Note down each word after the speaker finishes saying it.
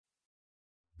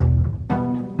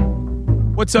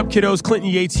What's up, kiddos? Clinton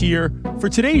Yates here. For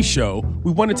today's show,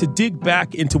 we wanted to dig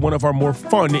back into one of our more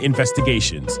fun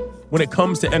investigations. When it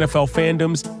comes to NFL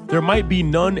fandoms, there might be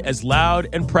none as loud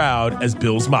and proud as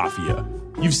Bills Mafia.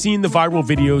 You've seen the viral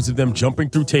videos of them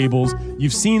jumping through tables.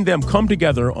 You've seen them come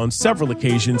together on several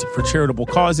occasions for charitable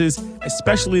causes,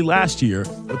 especially last year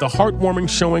with a heartwarming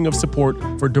showing of support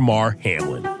for Damar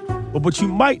Hamlin. But what you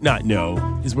might not know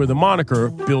is where the moniker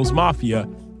Bills Mafia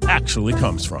actually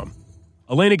comes from.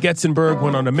 Elena Getzenberg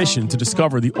went on a mission to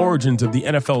discover the origins of the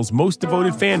NFL's most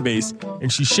devoted fan base, and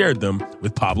she shared them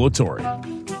with Pablo Torre.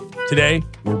 Today,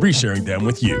 we're resharing them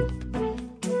with you.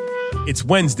 It's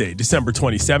Wednesday, December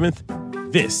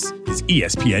 27th. This is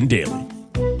ESPN Daily.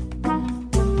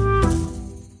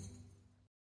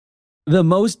 The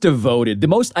most devoted, the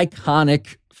most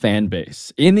iconic fan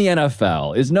base in the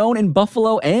NFL is known in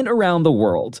Buffalo and around the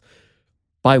world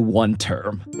by one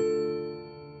term.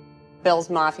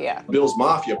 Bills Mafia. Bills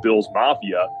Mafia. Bills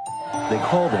Mafia. They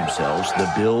call themselves the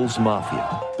Bills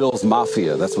Mafia. Bills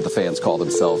Mafia, that's what the fans call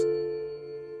themselves.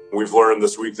 We've learned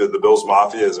this week that the Bills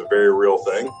Mafia is a very real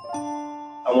thing.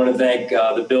 I want to thank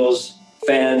the Bills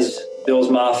fans, Bills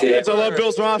Mafia. I love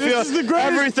Bills Mafia. This is the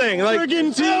greatest everything.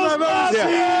 friggin' team I've ever seen.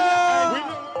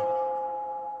 Yeah.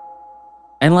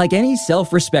 And like any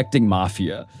self-respecting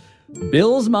mafia,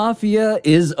 Bills Mafia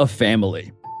is a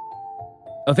family.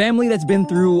 A family that's been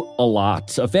through a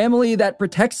lot. A family that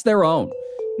protects their own,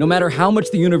 no matter how much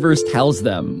the universe tells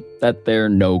them that they're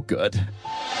no good.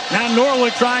 Now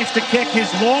Norwood tries to kick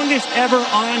his longest ever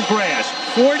on grass,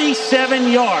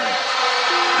 47 yards.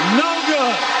 No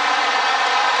good.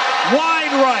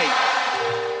 Wide right.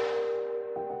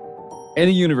 And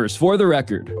the universe, for the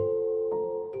record,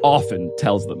 often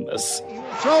tells them this.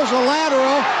 Throws a lateral,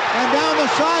 and down the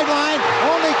sideline,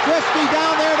 only Christie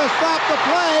down there to stop the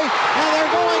play, and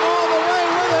they're going all the way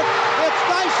with it. It's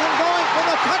Dyson going for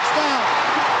the touchdown.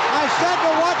 I said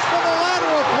to watch for the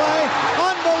lateral play.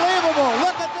 Unbelievable.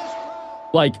 Look at this crowd.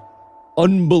 Like,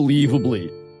 unbelievably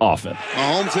often.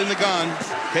 Mahomes in the gun,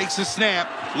 takes a snap,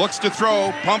 looks to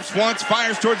throw, pumps once,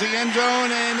 fires towards the end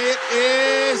zone, and it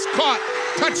is caught.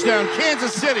 Touchdown,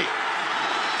 Kansas City.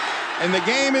 And the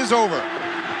game is over.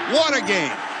 What a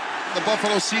game. The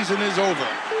Buffalo season is over.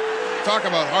 Talk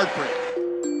about heartbreak.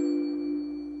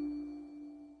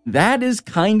 That is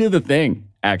kind of the thing,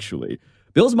 actually.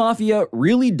 Bills Mafia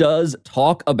really does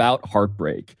talk about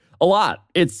heartbreak a lot.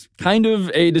 It's kind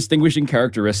of a distinguishing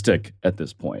characteristic at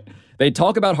this point. They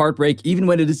talk about heartbreak even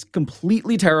when it is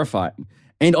completely terrifying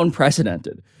and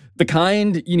unprecedented. The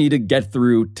kind you need to get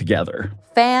through together.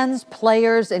 Fans,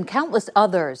 players, and countless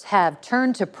others have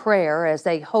turned to prayer as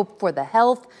they hope for the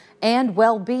health and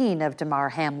well-being of Damar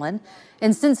Hamlin.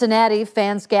 In Cincinnati,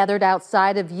 fans gathered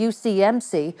outside of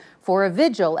UCMC for a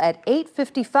vigil at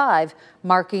 8:55,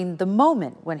 marking the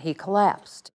moment when he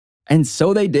collapsed. And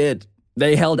so they did.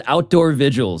 They held outdoor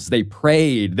vigils, they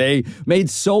prayed, they made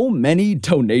so many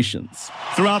donations.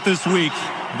 Throughout this week,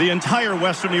 the entire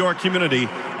Western New York community,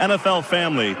 NFL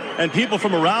family, and people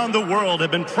from around the world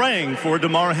have been praying for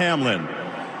Damar Hamlin.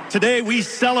 Today, we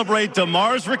celebrate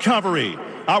Damar's recovery,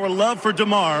 our love for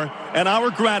Damar, and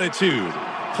our gratitude.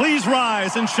 Please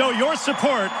rise and show your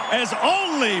support as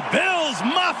only Bills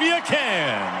Mafia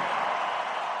can.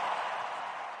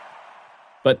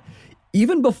 But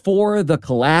even before the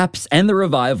collapse and the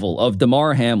revival of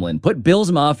Damar Hamlin put Bills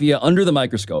Mafia under the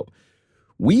microscope,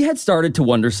 we had started to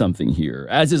wonder something here,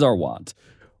 as is our wont.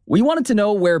 We wanted to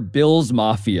know where Bills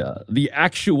Mafia, the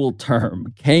actual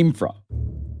term, came from.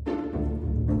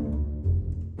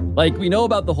 Like, we know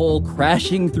about the whole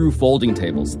crashing through folding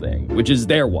tables thing, which is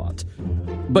their want.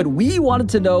 But we wanted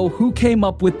to know who came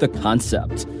up with the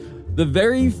concept, the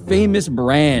very famous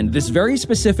brand, this very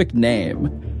specific name.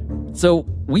 So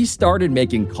we started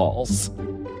making calls.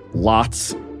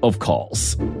 Lots of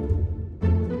calls.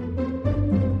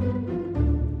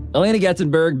 Elena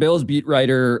Getzenberg, Bills beat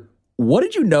writer, what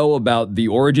did you know about the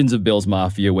origins of Bills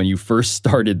Mafia when you first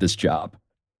started this job?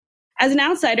 As an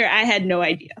outsider, I had no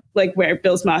idea where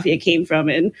Bills Mafia came from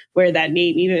and where that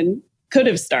name even could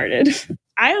have started.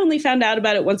 I only found out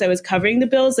about it once I was covering the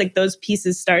Bills, those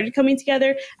pieces started coming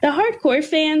together. The hardcore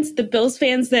fans, the Bills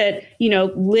fans that,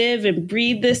 live and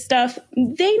breathe this stuff,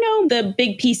 they know the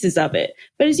big pieces of it.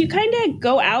 But as you kind of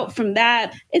go out from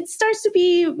that, it starts to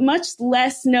be much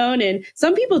less known, and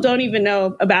some people don't even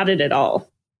know about it at all.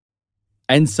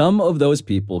 And some of those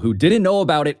people who didn't know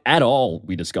about it at all,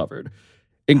 we discovered,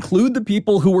 include the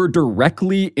people who were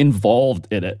directly involved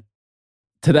in it.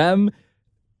 To them,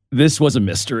 this was a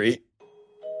mystery.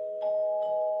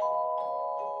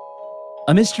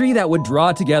 A mystery that would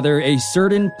draw together a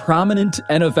certain prominent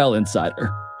NFL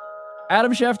insider.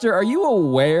 Adam Schefter, are you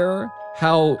aware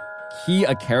how key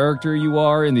a character you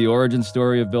are in the origin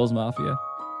story of Bills Mafia?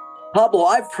 Pablo,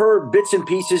 I've heard bits and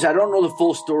pieces. I don't know the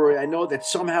full story. I know that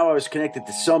somehow I was connected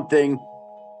to something.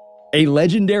 A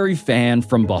legendary fan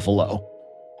from Buffalo.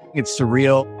 It's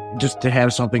surreal just to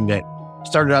have something that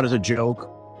started out as a joke,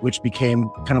 which became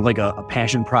kind of like a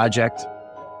passion project.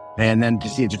 And then to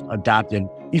see it just adopted,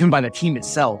 even by the team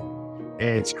itself,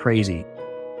 it's crazy.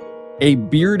 A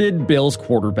bearded Bills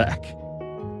quarterback.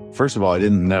 First of all, I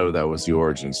didn't know that was the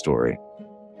origin story.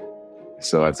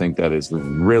 So I think that is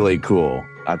really cool.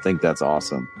 I think that's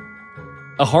awesome.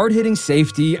 A hard-hitting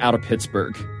safety out of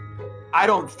Pittsburgh. I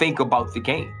don't think about the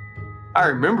game. I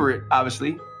remember it,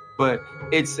 obviously, but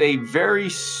it's a very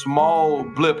small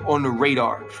blip on the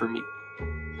radar for me.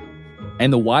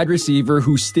 And the wide receiver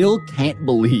who still can't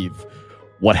believe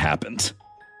what happened.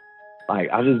 Like,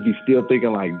 I just be still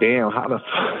thinking, like, damn, how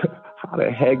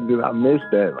the heck did I miss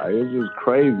that? Like, it's just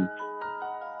crazy.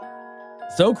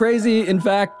 So crazy, in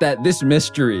fact, that this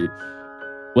mystery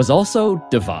was also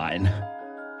divine.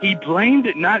 He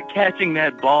blamed not catching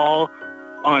that ball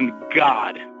on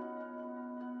God.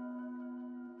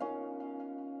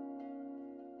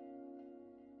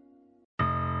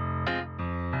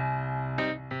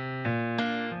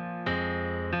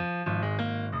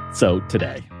 So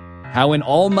today, how an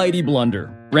almighty blunder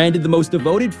branded the most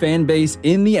devoted fan base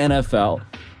in the NFL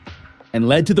and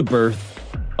led to the birth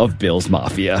of Bills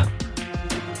Mafia.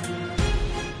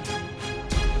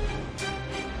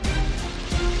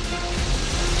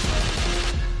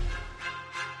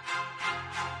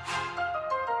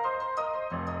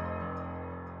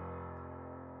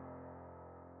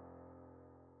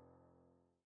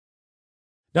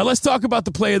 Now let's talk about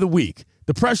the play of the week.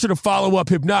 The pressure to follow up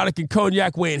Hypnotic and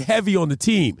Cognac weighing heavy on the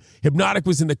team. Hypnotic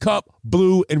was in the cup,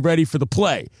 blue, and ready for the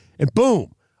play. And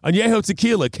boom, Añejo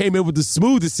Tequila came in with the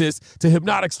smooth assist to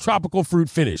Hypnotic's tropical fruit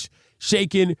finish.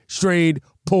 Shaken, strained,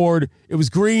 poured. It was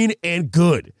green and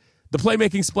good. The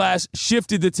playmaking splash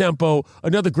shifted the tempo.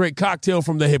 Another great cocktail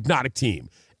from the Hypnotic team.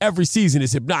 Every season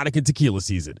is Hypnotic and Tequila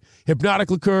season.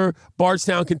 Hypnotic Liqueur,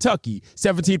 Bardstown, Kentucky.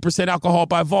 17% alcohol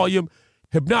by volume.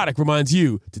 Hypnotic reminds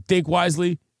you to think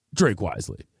wisely, drink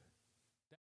wisely.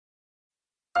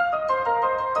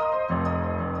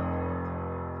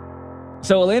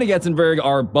 So Elena Getzenberg,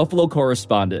 our Buffalo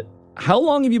correspondent, how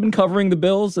long have you been covering the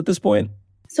Bills at this point?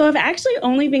 So I've actually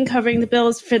only been covering the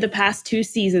Bills for the past 2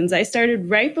 seasons. I started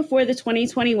right before the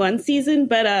 2021 season,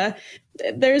 but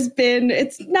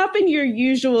it's not been your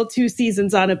usual 2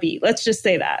 seasons on a beat. Let's just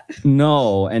say that.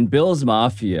 No, and Bills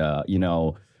Mafia,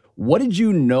 what did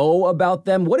you know about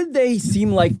them? What did they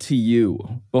seem like to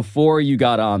you before you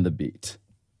got on the beat?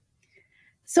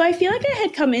 So I feel like I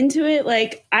had come into it,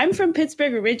 like, I'm from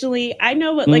Pittsburgh originally. I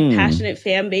know what, passionate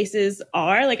fan bases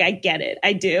are. Like, I get it.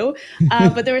 I do.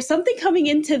 But there was something coming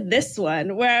into this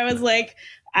one where I was like,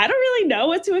 I don't really know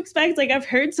what to expect. Like, I've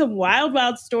heard some wild,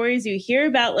 wild stories. You hear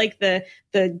about, like, the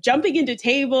jumping into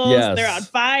tables, yes. They're on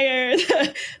fire,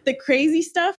 the crazy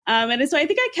stuff. And so I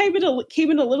think I came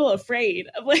in a little afraid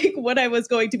of, like, what I was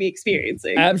going to be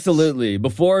experiencing. Absolutely.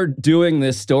 Before doing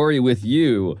this story with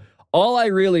you, all I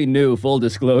really knew, full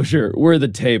disclosure, were the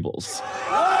tables.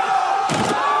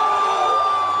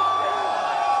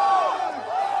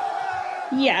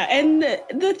 Yeah, and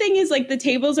the thing is, like, the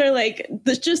tables are, like,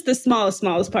 just the smallest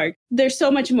part. There's so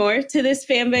much more to this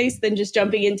fan base than just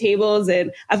jumping in tables,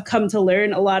 and I've come to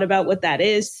learn a lot about what that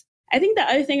is. I think the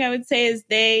other thing I would say is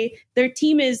their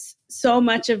team is so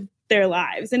much of their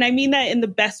lives, and I mean that in the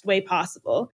best way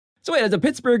possible. So wait, as a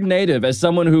Pittsburgh native, as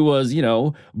someone who was,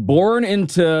 born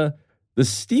into the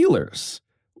Steelers,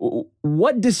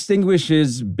 what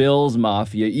distinguishes Bills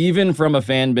Mafia, even from a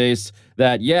fan base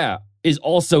that, is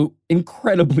also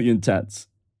incredibly intense?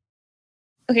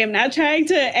 Okay, I'm not trying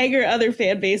to anger other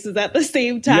fan bases at the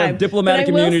same time. You have diplomatic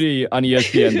immunity on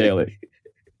ESPN Daily.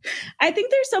 I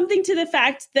think there's something to the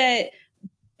fact that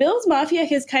Bills Mafia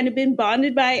has kind of been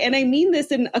bonded by, and I mean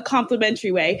this in a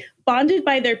complimentary way, bonded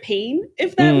by their pain,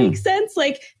 if that makes sense.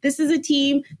 Like, this is a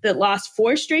team that lost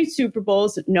 4 straight Super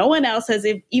Bowls. No one else has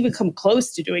even come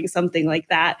close to doing something like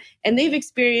that. And they've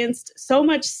experienced so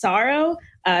much sorrow,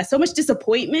 so much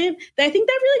disappointment, that I think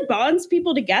that really bonds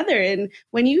people together. And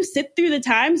when you sit through the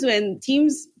times when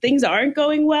things aren't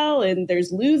going well and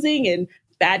there's losing and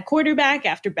bad quarterback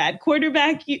after bad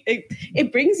quarterback,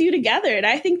 it brings you together. And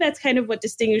I think that's kind of what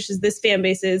distinguishes this fan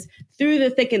base is through the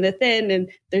thick and the thin. And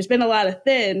there's been a lot of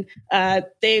thin.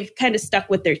 They've kind of stuck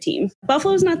with their team.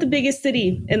 Buffalo's not the biggest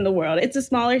city in the world. It's a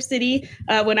smaller city.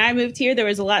 When I moved here, there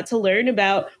was a lot to learn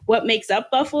about what makes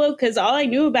up Buffalo, because all I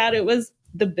knew about it was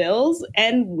the Bills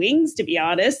and wings, to be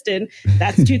honest. And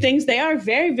that's two things they are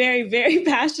very, very, very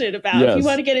passionate about. Yes. If you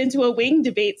want to get into a wing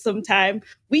debate sometime,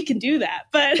 we can do that.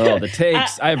 But the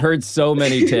takes. I've heard so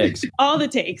many takes. All the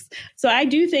takes. So I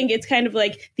do think it's kind of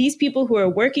like these people who are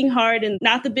working hard and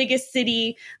not the biggest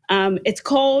city. It's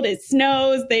cold, it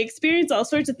snows, they experience all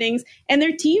sorts of things. And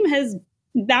their team has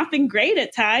not been great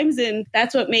at times. And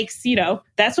that's what makes,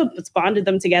 that's what's bonded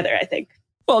them together, I think.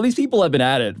 Well, these people have been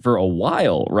at it for a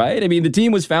while, right? I mean, the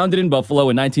team was founded in Buffalo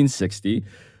in 1960.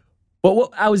 But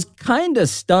what I was kind of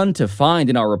stunned to find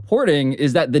in our reporting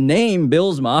is that the name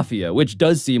Bills Mafia, which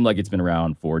does seem like it's been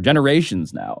around for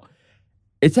generations now,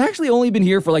 it's actually only been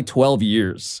here for like 12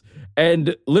 years.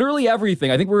 And literally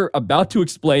everything I think we're about to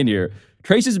explain here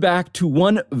traces back to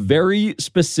one very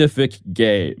specific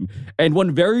game and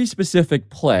one very specific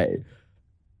play.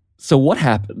 So what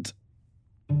happened?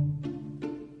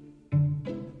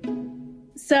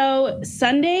 So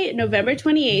Sunday, November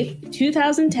 28th,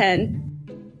 2010,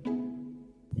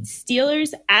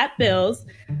 Steelers at Bills.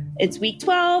 It's week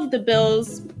 12. The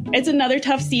Bills, it's another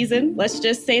tough season. Let's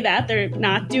just say that. They're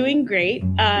not doing great.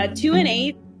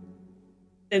 2-8.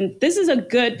 And this is a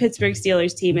good Pittsburgh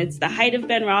Steelers team. It's the height of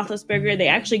Ben Roethlisberger. They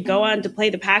actually go on to play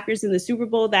the Packers in the Super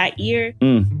Bowl that year.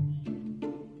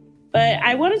 But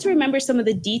I wanted to remember some of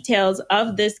the details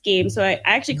of this game. So I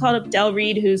actually called up Del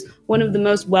Reed, who's one of the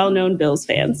most well-known Bills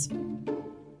fans.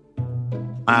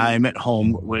 I'm at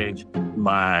home with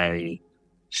my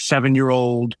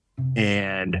 7-year-old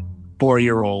and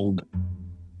 4-year-old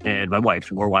and my wife,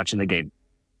 and we're watching the game.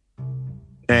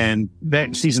 And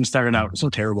that season started out so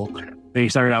terrible. They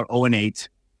started out 0-8.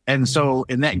 And so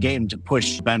in that game, to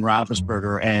push Ben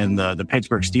Roethlisberger and the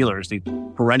Pittsburgh Steelers, the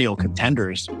perennial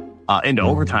contenders, into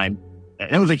overtime,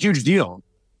 it was a huge deal.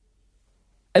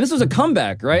 And this was a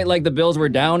comeback, right? Like the Bills were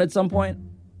down at some point?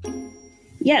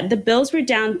 Yeah, the Bills were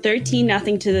down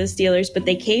 13-0 to the Steelers, but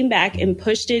they came back and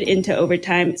pushed it into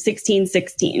overtime,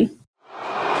 16-16.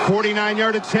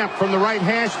 49-yard attempt from the right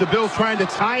hash. The Bills trying to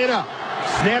tie it up.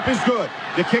 Snap is good.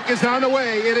 The kick is on the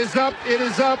way. It is up, it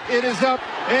is up, it is up,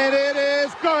 and it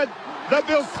is good. The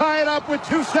Bills tie it up with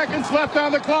 2 seconds left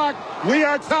on the clock. We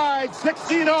are tied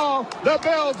 16-all, the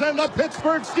Bills and the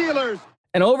Pittsburgh Steelers.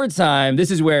 And overtime, this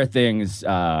is where things, they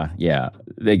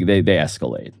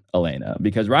escalate, Elena,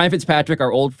 because Ryan Fitzpatrick,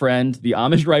 our old friend, the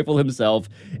Amish rifle himself,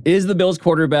 is the Bills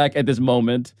quarterback at this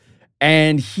moment.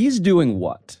 And he's doing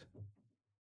what?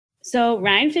 So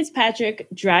Ryan Fitzpatrick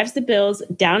drives the Bills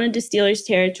down into Steelers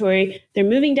territory. They're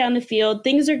moving down the field.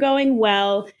 Things are going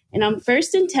well. And on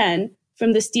 1st and 10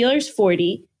 from the Steelers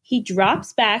 40, he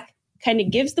drops back, kind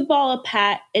of gives the ball a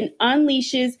pat, and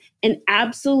unleashes an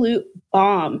absolute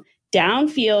bomb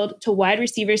downfield to wide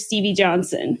receiver Stevie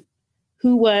Johnson,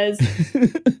 who was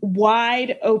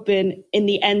wide open in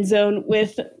the end zone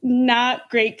with not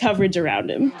great coverage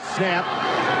around him.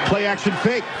 Snap, play action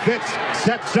fake, Fitz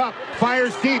sets up,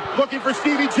 fires deep, looking for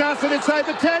Stevie Johnson inside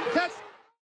the 10.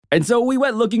 And so we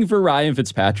went looking for Ryan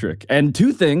Fitzpatrick, and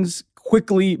two things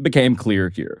quickly became clear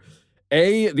here.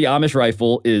 A, the Amish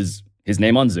rifle is his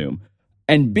name on Zoom,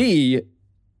 and B,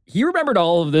 he remembered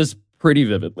all of this pretty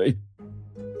vividly.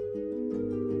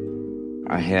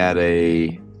 I had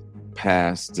a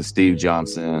pass to Steve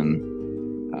Johnson.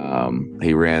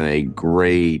 He ran a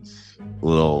great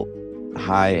little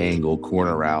high angle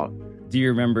corner route. Do you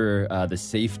remember the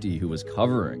safety who was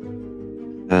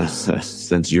covering?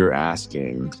 Since you're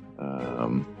asking,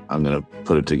 I'm going to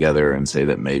put it together and say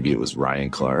that maybe it was Ryan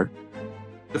Clark.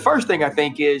 The first thing I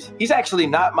think is he's actually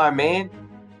not my man.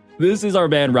 This is our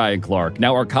man, Ryan Clark.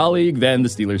 Now our colleague, then the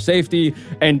Steelers safety,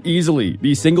 and easily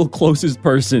the single closest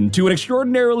person to an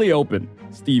extraordinarily open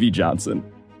Stevie Johnson.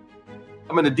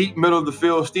 I'm in the deep middle of the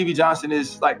field. Stevie Johnson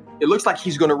is it looks like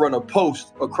he's going to run a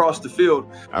post across the field.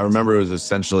 I remember it was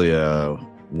essentially a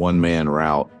one-man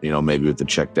route, maybe with the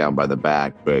check down by the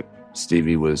back, but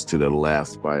Stevie was to the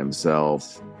left by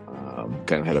himself,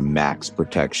 kind of had a max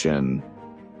protection.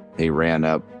 He ran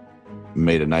up,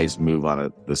 made a nice move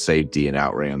on the safety, and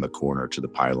outran the corner to the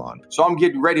pylon. So I'm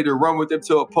getting ready to run with him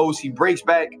to a post. He breaks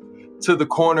back to the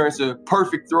corner. It's a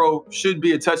perfect throw. Should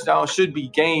be a touchdown. Should be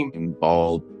game. And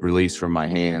ball released from my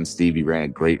hand. Stevie ran a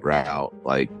great route.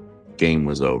 Game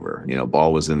was over.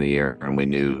 Ball was in the air, and we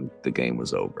knew the game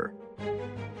was over.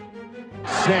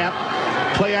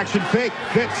 Snap, play action fake,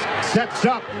 Fitz sets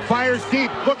up, fires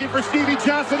deep, looking for Stevie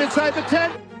Johnson inside the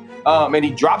 10. And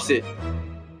he drops it.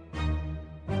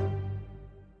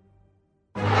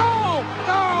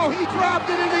 He dropped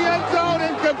it in the end zone,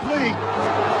 incomplete.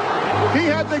 He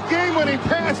had the game-winning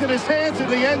pass in his hands in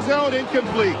the end zone,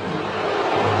 incomplete.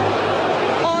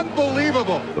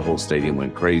 Unbelievable. The whole stadium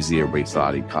went crazy. Everybody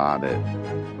thought he caught it.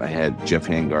 I had Jeff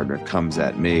Handgardner comes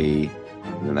at me,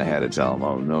 and then I had to tell him,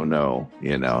 oh, no.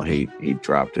 He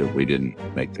dropped it. We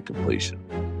didn't make the completion.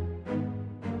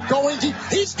 Going deep.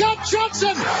 He's got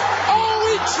Johnson. Oh,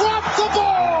 he dropped the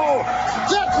ball.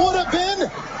 That would have been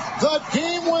the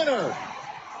game winner.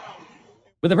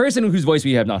 With a person whose voice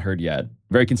we have not heard yet,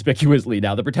 very conspicuously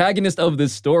now, the protagonist of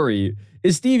this story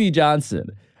is Stevie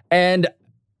Johnson. And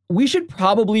we should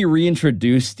probably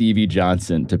reintroduce Stevie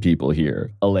Johnson to people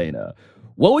here. Elena,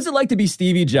 what was it like to be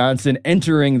Stevie Johnson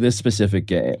entering this specific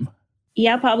game?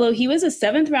 Yeah, Pablo, he was a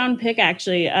 7th round pick,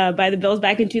 actually, by the Bills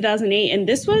back in 2008. And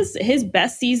this was his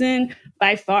best season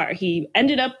by far. He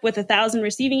ended up with 1,000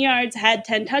 receiving yards, had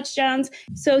 10 touchdowns.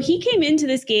 So he came into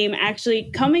this game actually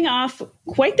coming off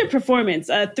quite the performance.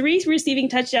 3 receiving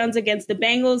touchdowns against the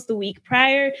Bengals the week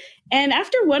prior. And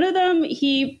after one of them,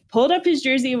 he pulled up his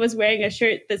jersey and was wearing a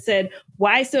shirt that said,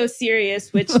 "Why so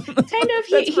serious?" Which kind of,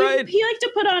 he liked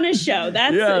to put on a show.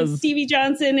 That's Stevie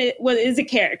Johnson is a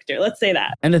character. Let's say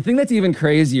that. And the thing that's even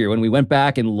crazier, when we went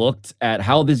back and looked at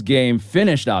how this game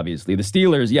finished, obviously, the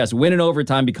Steelers, yes, win in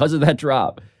overtime because of that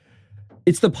drop.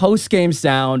 It's the post-game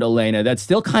sound, Elena, that's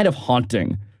still kind of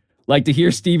haunting. Like to hear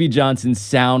Stevie Johnson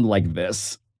sound like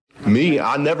this. Me,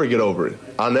 I'll never get over it.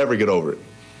 I'll never get over it.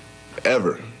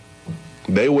 Ever.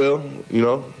 They will,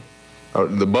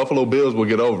 the Buffalo Bills will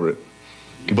get over it.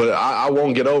 But I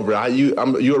won't get over it.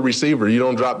 You're a receiver. You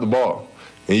don't drop the ball.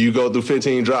 And you go through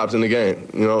 15 drops in the game.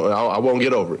 I won't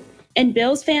get over it. And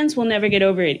Bills fans will never get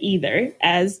over it either,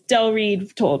 as Del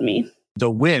Reed told me. The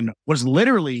win was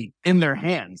literally in their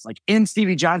hands, like in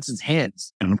Stevie Johnson's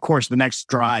hands. And of course, the next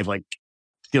drive, like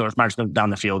Steelers march them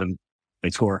down the field and they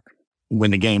score,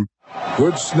 win the game.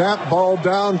 Good snap, ball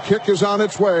down, kick is on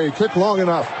its way. Kick long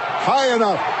enough, high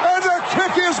enough, and the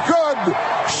kick is good.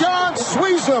 Sean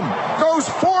Sweezum goes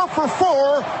 4 for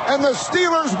 4, and the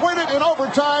Steelers win it in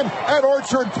overtime at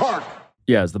Orchard Park.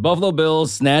 Yes, the Buffalo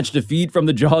Bills snatch defeat from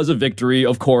the jaws of victory,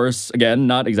 of course. Again,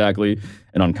 not exactly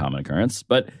an uncommon occurrence,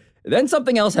 but then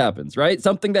something else happens, right?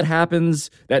 Something that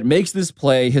happens that makes this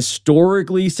play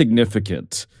historically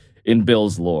significant in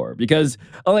Bills lore. Because,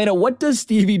 Elena, what does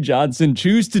Stevie Johnson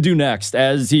choose to do next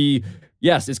as he,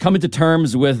 is coming to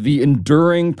terms with the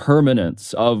enduring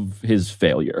permanence of his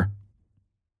failure?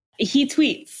 He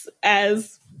tweets,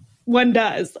 as one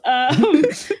does.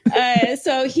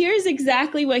 So here's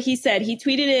exactly what he said. He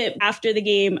tweeted it after the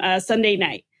game Sunday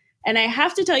night. And I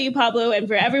have to tell you, Pablo, and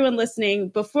for everyone listening,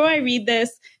 before I read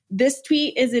this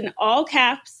tweet is in all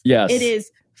caps. Yes. It is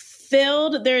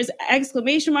filled. There's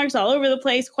exclamation marks all over the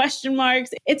place, question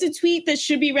marks. It's a tweet that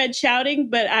should be read shouting,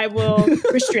 but I will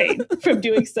refrain from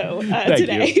doing so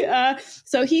today.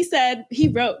 So he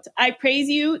wrote, "I praise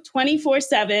you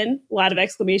 24/7, a lot of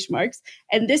exclamation marks.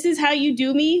 And this is how you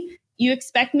do me. You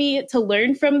expect me to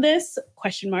learn from this?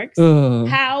 Question marks.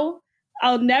 How?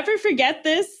 I'll never forget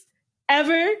this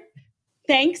ever.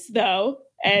 Thanks though.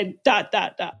 And ...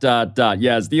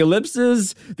 Yes, the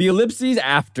ellipses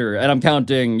after, and I'm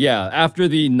counting, after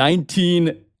the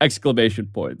 19 exclamation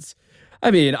points. I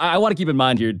mean, I want to keep in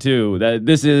mind here, too, that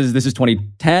this is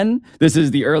 2010. This is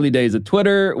the early days of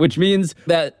Twitter, which means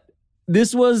that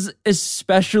this was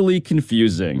especially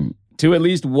confusing to at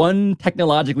least one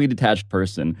technologically detached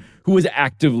person who was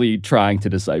actively trying to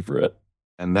decipher it.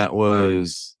 And that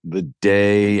was the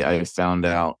day I found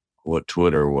out what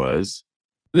Twitter was.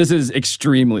 This is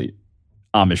extremely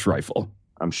Amish rifle.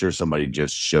 I'm sure somebody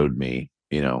just showed me,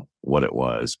 what it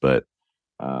was. But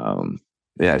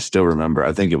I still remember.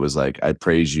 I think it was like, I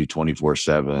praise you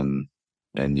 24/7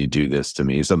 and you do this to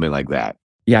me. Something like that.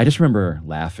 Yeah, I just remember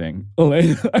laughing.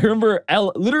 I remember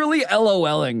literally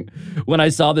LOLing when I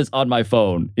saw this on my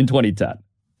phone in 2010.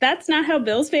 That's not how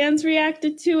Bills fans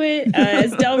reacted to it.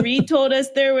 As Del Reed told us,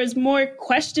 there was more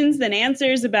questions than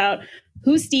answers about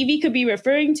who Stevie could be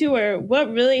referring to or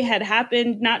what really had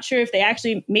happened. Not sure if they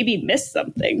actually maybe missed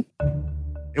something.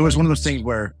 It was one of those things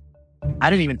where I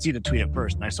didn't even see the tweet at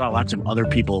first. And I saw lots of other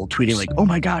people tweeting like, oh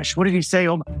my gosh, what did he say?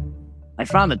 I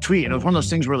found the tweet and it was one of those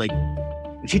things where like,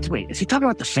 is he talking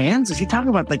about the fans? Is he talking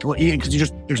about like,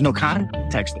 because there's no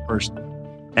context at first.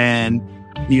 And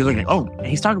you're looking, oh,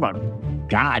 he's talking about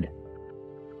God.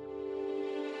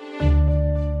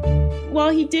 While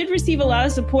he did receive a lot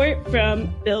of support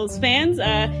from Bills fans,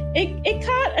 it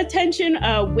caught attention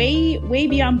way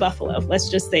beyond Buffalo. Let's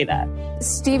just say that.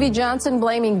 Stevie Johnson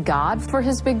blaming God for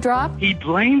his big drop? He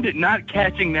blamed not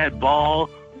catching that ball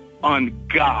on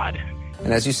God.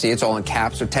 And as you see, it's all in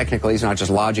caps, so technically he's not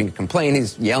just lodging a complaint,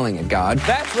 he's yelling at God.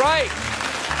 That's right.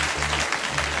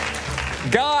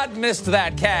 God missed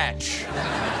that catch.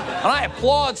 And I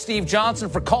applaud Steve Johnson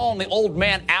for calling the old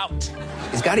man out.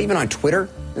 Is God even on Twitter?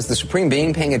 Is the Supreme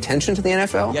Being paying attention to the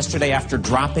NFL? Yesterday, after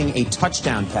dropping a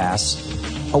touchdown pass,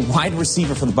 a wide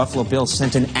receiver for the Buffalo Bills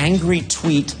sent an angry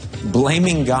tweet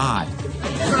blaming God.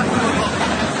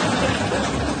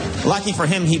 Lucky for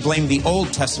him, he blamed the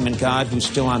Old Testament God who's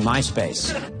still on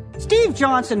MySpace. Steve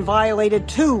Johnson violated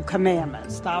 2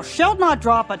 commandments. Thou shalt not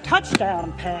drop a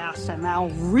touchdown pass, and thou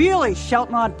really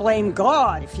shalt not blame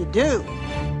God if you do.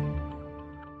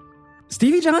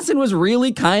 Stevie Johnson was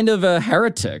really kind of a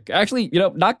heretic. Actually,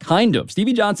 not kind of.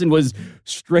 Stevie Johnson was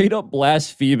straight up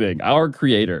blaspheming our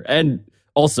creator. And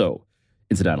also,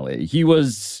 incidentally, he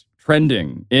was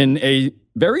trending in a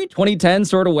very 2010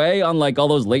 sort of way on like all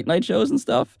those late night shows and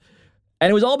stuff. And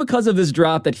it was all because of this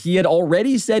drop that he had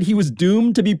already said he was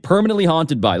doomed to be permanently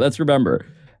haunted by. Let's remember.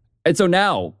 And so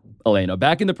now, Elena,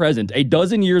 back in the present, a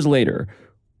dozen years later,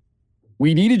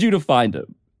 we needed you to find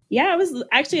him. Yeah, I was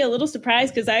actually a little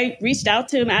surprised because I reached out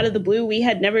to him out of the blue. We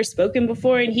had never spoken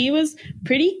before, and he was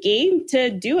pretty game to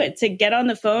do it, to get on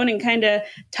the phone and kind of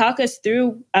talk us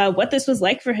through what this was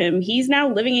like for him. He's now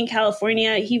living in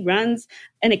California. He runs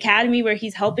an academy where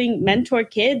he's helping mentor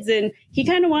kids, and he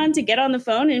kind of wanted to get on the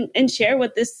phone and share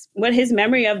what his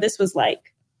memory of this was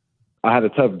like. I had a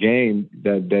tough game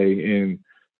that day, and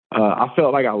I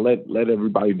felt like I let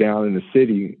everybody down in the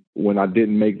city when I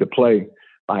didn't make the play.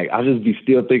 Like, I just be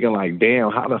still thinking like, damn,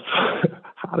 how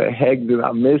the heck did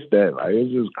I miss that? Like,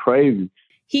 it's just crazy.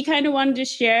 He kind of wanted to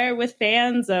share with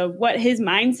fans what his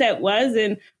mindset was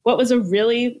and what was a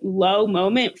really low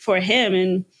moment for him.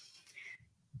 And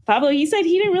Pablo, he said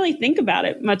he didn't really think about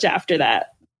it much after that.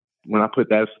 When I put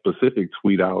that specific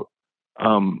tweet out,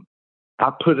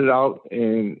 I put it out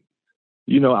and,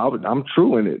 I'm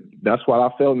true in it. That's what I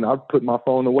felt. And I put my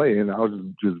phone away and I was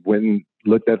just went and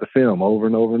looked at the film over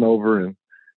and over and over and,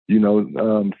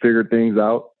 figured things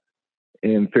out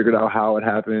and figured out how it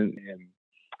happened. And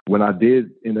when I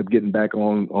did end up getting back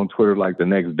on Twitter like the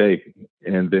next day,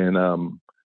 and then I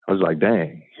was like,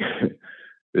 dang,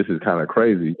 this is kind of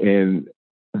crazy. And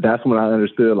that's when I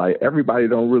understood, like, everybody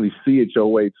don't really see it your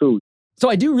way too. So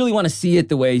I do really want to see it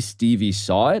the way Stevie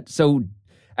saw it. So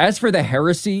as for the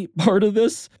heresy part of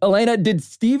this, Elena, did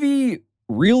Stevie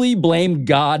really blame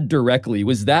God directly?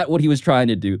 Was that what he was trying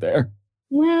to do there?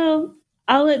 Well,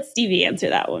 I'll let Stevie answer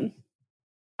that one.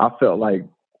 I felt like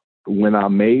when I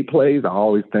made plays, I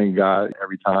always thank God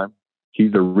every time.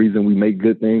 He's the reason we make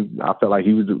good things. I felt like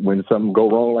he was, when something go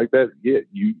wrong like that, yeah,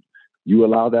 you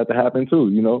allow that to happen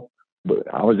too,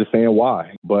 But I was just saying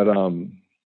why. But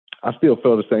I still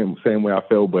felt the same way I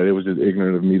felt, but it was just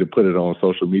ignorant of me to put it on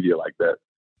social media like that.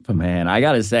 But man, I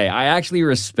gotta say, I actually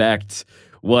respect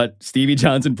what Stevie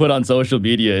Johnson put on social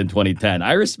media in 2010.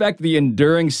 I respect the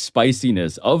enduring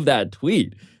spiciness of that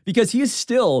tweet because he is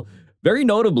still, very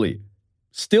notably,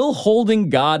 still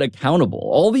holding God accountable.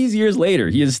 All these years later,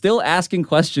 he is still asking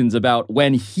questions about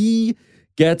when he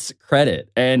gets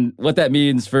credit and what that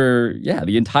means for,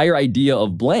 the entire idea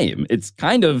of blame. It's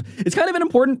kind of an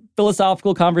important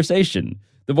philosophical conversation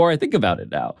the more I think about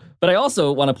it now. But I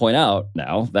also want to point out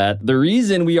now that the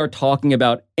reason we are talking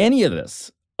about any of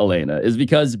this, Elena, is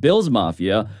because Bills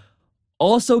Mafia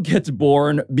also gets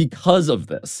born because of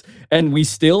this. And we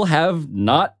still have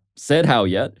not said how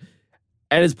yet.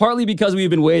 And it's partly because we've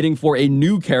been waiting for a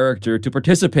new character to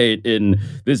participate in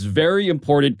this very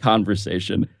important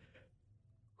conversation.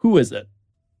 Who is it?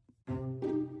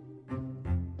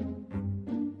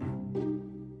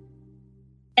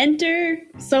 Enter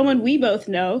someone we both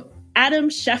know, Adam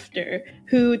Schefter,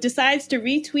 who decides to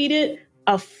retweet it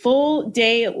a full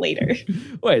day later.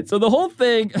 Wait, so the whole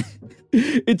thing,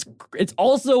 it's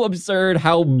also absurd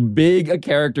how big a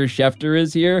character Schefter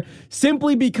is here,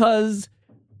 simply because,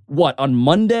 on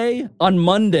Monday? On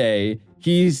Monday,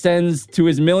 he sends to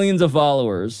his millions of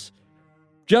followers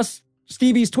just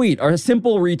Stevie's tweet, or a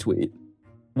simple retweet.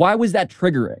 Why was that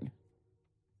triggering?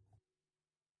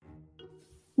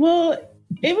 Well,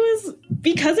 it was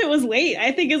because it was late.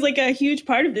 I think is like a huge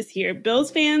part of this here.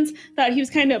 Bills fans thought he was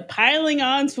kind of piling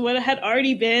on to what had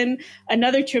already been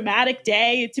another traumatic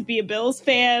day to be a Bills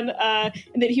fan,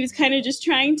 and that he was kind of just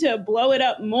trying to blow it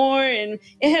up more. And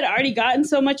it had already gotten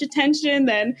so much attention.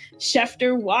 Then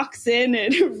Schefter walks in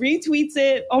and retweets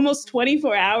it almost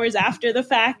 24 hours after the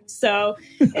fact. So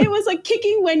it was like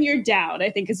kicking when you're down, I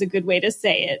think is a good way to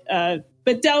say it.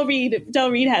 But Del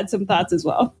Reed had some thoughts as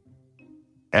well.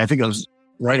 I think it was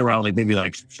right around maybe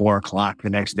 4:00 the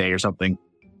next day or something.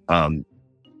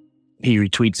 He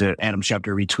retweets it. Adam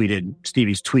Schefter retweeted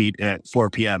Stevie's tweet at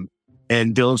 4 p.m.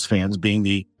 And Bills fans, being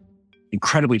the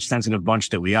incredibly sensitive bunch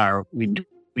that we are, we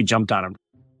jumped on him.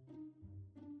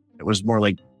 It was more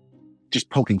like just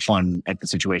poking fun at the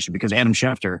situation because Adam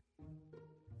Schefter,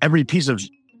 every piece of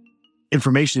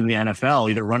information in the NFL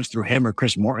either runs through him or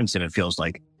Chris Mortensen, it feels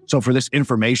like. So for this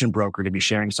information broker to be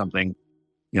sharing something,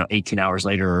 18 hours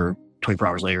later or 24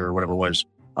 hours later or whatever it was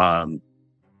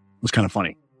kind of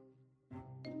funny.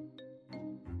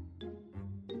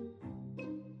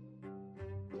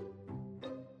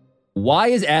 Why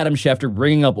is Adam Schefter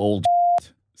bringing up old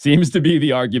shit? Seems to be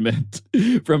the argument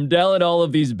from Dell and all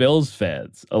of these Bills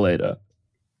fans, Elena.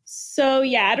 So,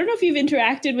 yeah, I don't know if you've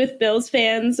interacted with Bills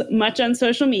fans much on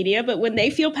social media, but when they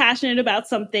feel passionate about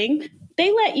something,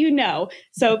 they let you know.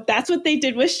 So that's what they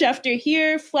did with Schefter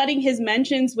here, flooding his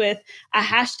mentions with a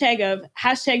hashtag of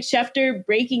Schefter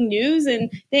breaking news.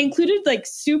 And they included like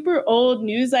super old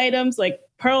news items like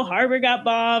Pearl Harbor got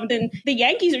bombed and the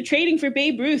Yankees are trading for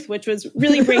Babe Ruth, which was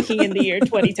really breaking in the year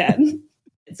 2010.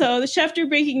 So the Schefter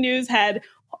breaking news had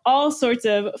all sorts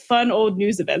of fun old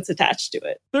news events attached to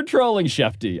it. They're trolling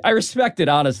Schefty. I respect it,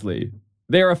 honestly.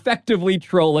 They're effectively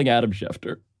trolling Adam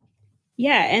Schefter.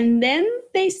 Yeah, and then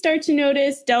they start to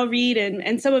notice Del Reed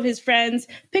and some of his friends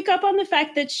pick up on the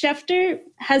fact that Schefter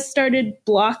has started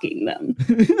blocking them.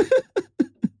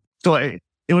 So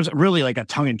it was really like a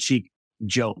tongue-in-cheek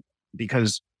joke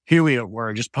because here we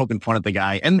were just poking fun at the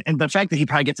guy. And the fact that he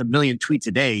probably gets a million tweets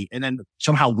a day and then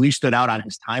somehow we stood out on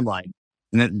his timeline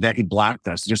and that he blocked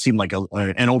us, it just seemed like an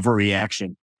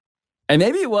overreaction. And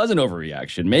maybe it was an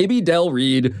overreaction. Maybe Del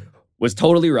Reed was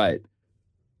totally right.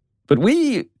 But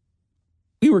we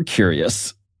were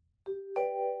curious.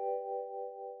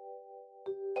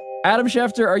 Adam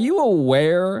Schefter, are you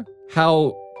aware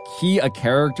how key a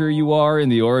character you are in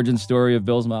the origin story of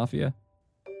Bills Mafia?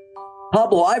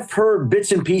 Pablo, I've heard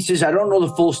bits and pieces. I don't know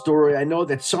the full story. I know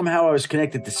that somehow I was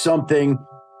connected to something.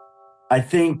 I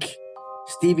think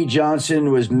Stevie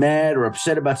Johnson was mad or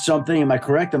upset about something. Am I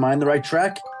correct? Am I on the right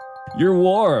track? You're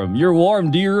warm.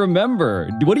 Do you remember?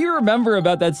 What do you remember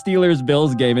about that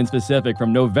Steelers-Bills game in specific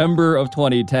from November of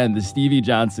 2010, the Stevie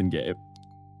Johnson game?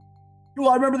 Well,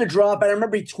 I remember the drop. I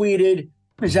remember he tweeted.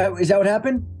 Is that what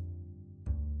happened?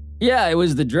 Yeah, it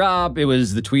was the drop. It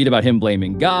was the tweet about him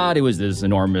blaming God. It was this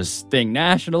enormous thing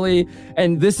nationally.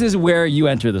 And this is where you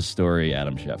enter the story,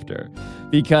 Adam Schefter,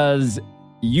 because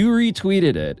you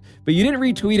retweeted it, but you didn't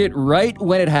retweet it right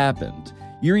when it happened.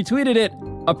 You retweeted it,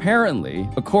 apparently,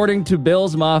 according to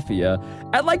Bills Mafia,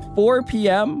 at like 4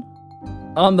 p.m.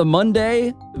 on the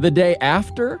Monday, the day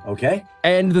after. Okay.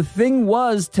 And the thing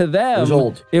was, to them, it was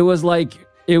old. It was like,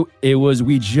 it was,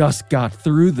 we just got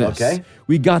through this. Okay.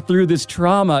 We got through this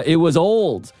trauma. It was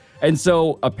old. And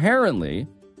so, apparently,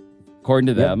 according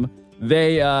to them,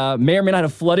 they may or may not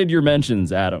have flooded your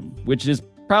mentions, Adam, which is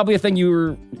probably a thing you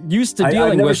were used to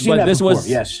dealing with. But this before. was...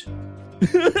 Yes.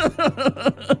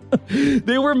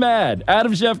 They were mad.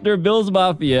 Adam Schefter, Bills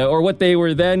Mafia, or what they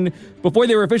were then, before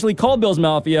they were officially called Bills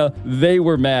Mafia, they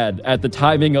were mad at the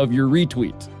timing of your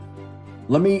retweet.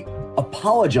 Let me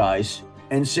apologize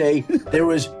and say there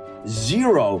was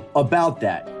zero about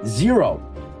that. Zero.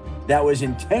 That was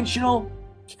intentional,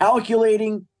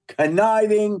 calculating,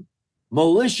 conniving,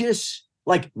 malicious,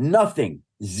 like nothing.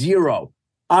 Zero.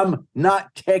 I'm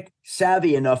not tech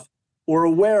savvy enough or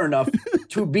aware enough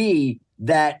to be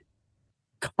that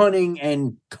cunning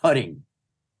and cutting.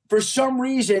 For some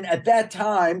reason, at that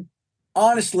time,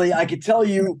 honestly, I could tell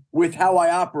you with how I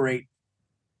operate,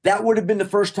 that would have been the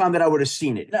first time that I would have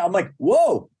seen it. Now I'm like,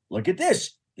 whoa, look at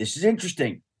this. This is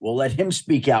interesting. We'll let him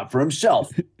speak out for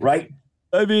himself, right?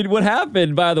 I mean, what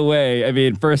happened, by the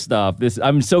way, first off,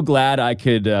 I'm so glad I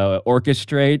could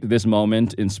orchestrate this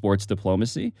moment in sports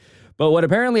diplomacy. But what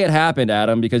apparently had happened,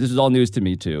 Adam, because this is all news to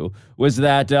me too, was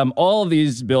that all of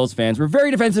these Bills fans were very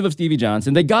defensive of Stevie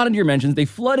Johnson. They got into your mentions. They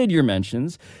flooded your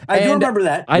mentions. I do remember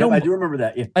that. I do remember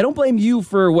that. Yeah. I don't blame you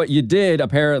for what you did,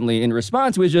 apparently, in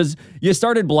response, which is you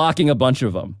started blocking a bunch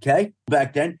of them. Okay.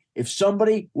 Back then, if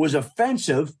somebody was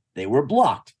offensive, they were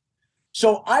blocked.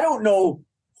 So I don't know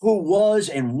who was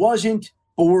and wasn't,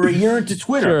 but we're a year into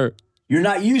Twitter. Sure. You're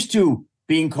not used to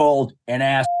being called an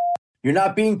ass. You're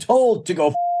not being told to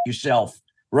go yourself,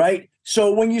 right?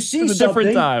 So when you see it's a something,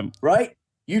 different time, right?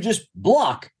 You just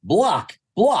block.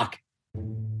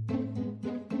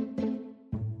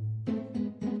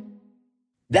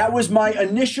 That was my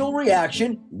initial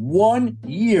reaction 1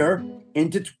 year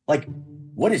into, like,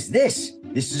 what is this?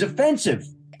 This is offensive.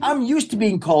 I'm used to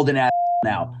being called an ass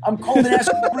now. I'm called an ass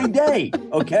every day,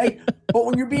 okay? But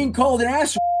when you're being called an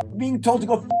ass, being told to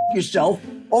go yourself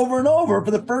over and over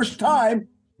for the first time,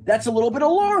 that's a little bit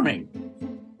alarming.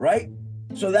 Right?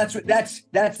 So that's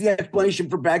the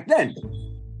explanation for back then.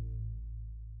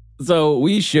 So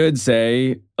we should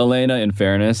say, Elena, in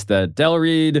fairness, that Del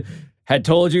Reed had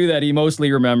told you that he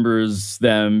mostly remembers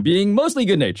them being mostly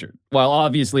good-natured, while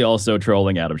obviously also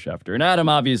trolling Adam Schefter. And Adam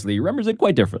obviously remembers it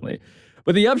quite differently.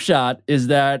 But the upshot is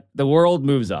that the world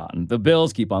moves on. The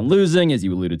Bills keep on losing, as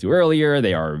you alluded to earlier.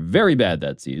 They are very bad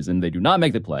that season. They do not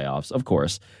make the playoffs, of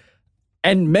course.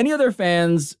 And many other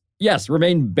fans, yes,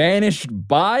 remain banished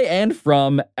by and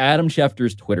from Adam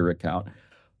Schefter's Twitter account.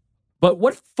 But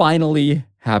what finally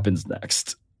happens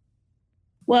next?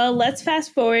 Well, let's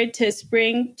fast forward to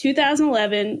spring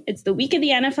 2011. It's the week of the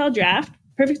NFL draft.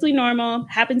 Perfectly normal,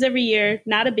 happens every year,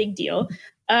 not a big deal.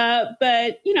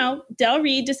 But, Del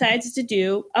Reed decides to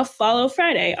do a Follow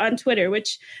Friday on Twitter,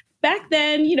 which back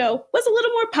then, was a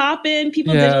little more poppin'.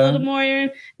 People did a little more.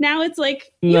 Now it's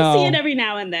like, you'll see it every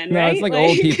now and then, right? No, it's like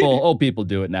old people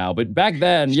do it now. But back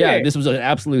then, this was an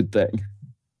absolute thing.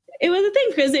 It was a thing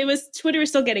because Twitter was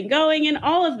still getting going and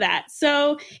all of that.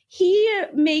 So he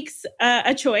makes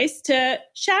a choice to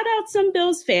shout out some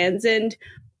Bills fans. And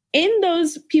in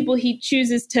those people he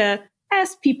chooses to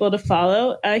ask people to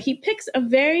follow, he picks a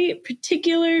very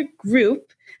particular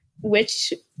group,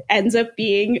 which ends up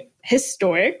being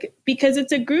historic because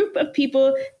it's a group of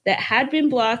people that had been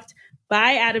blocked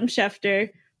by Adam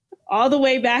Schefter all the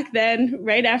way back then,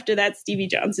 right after that Stevie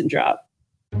Johnson drop.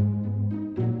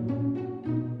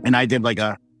 And I did like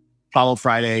a Follow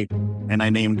Friday, and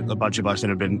I named a bunch of us that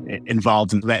have been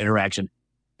involved in that interaction.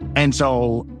 And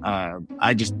so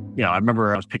I just, I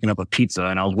remember I was picking up a pizza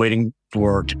and I was waiting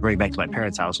to bring it back to my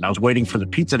parents' house. And I was waiting for the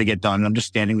pizza to get done. And I'm just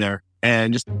standing there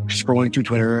and just scrolling through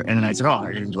Twitter. And then I said,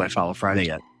 I didn't do I Follow Friday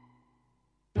yet.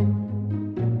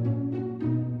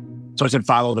 So I said,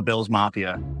 follow the Bills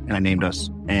Mafia. And I named us.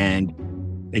 And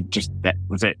that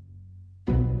was it.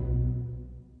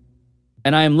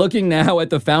 And I am looking now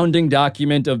at the founding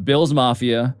document of Bills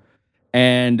Mafia.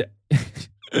 And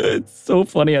it's so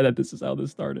funny that this is how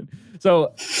this started.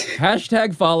 So,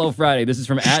 hashtag Follow Friday. This is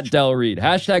from @DelReed.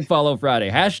 Hashtag Follow Friday.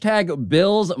 Hashtag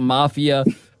Bills Mafia :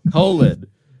 @Bree_88,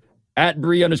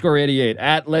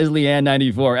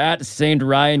 @LeslieAnn94, @Saint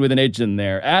Ryan with an H in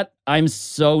there, @I'm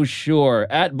So Sure,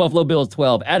 @Buffalo Bills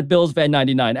 12,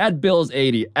 @BillsFan99,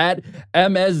 @Bills80,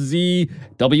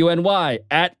 @MSZWNY,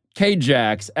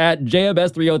 @KJax,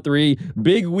 @JMS303,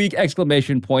 big week !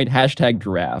 Hashtag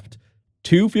draft.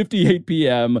 2:58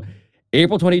 p.m.,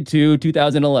 April 22,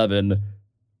 2011,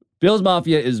 Bills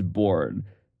Mafia is born.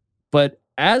 But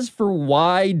as for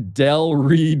why Del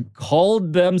Reed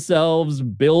called themselves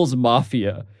Bills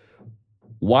Mafia,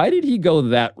 why did he go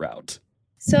that route?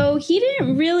 So he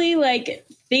didn't really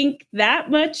think that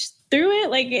much through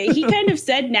it. He kind of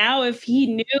said now if he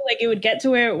knew it would get to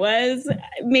where it was,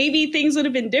 maybe things would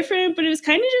have been different, but it was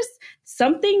kind of just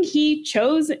something he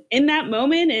chose in that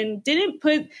moment and didn't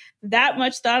put that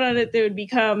much thought on it that would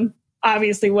become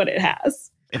obviously what it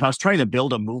has. If I was trying to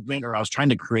build a movement or I was trying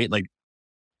to create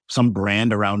some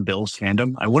brand around Bills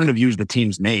fandom, I wouldn't have used the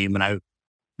team's name and I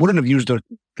wouldn't have used the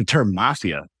term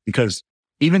mafia, because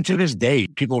even to this day,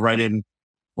 people write in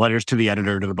letters to the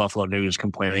editor to the Buffalo News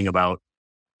complaining about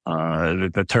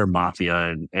the term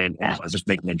mafia and I was just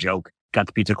making a joke. Got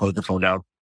the pizza, closed the phone down.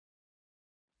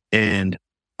 And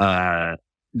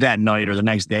that night or the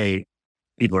next day,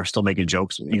 people are still making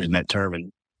jokes using that term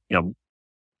and,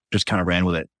 just kind of ran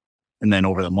with it. And then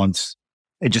over the months,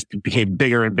 it just became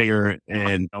bigger and bigger.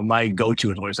 And my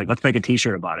go-to is always let's make a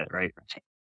t-shirt about it, right?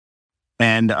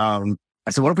 And I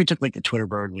said, what if we took the Twitter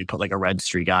bird and we put a red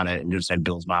streak on it and just said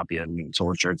Bills Mafia and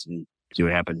sold shirts and see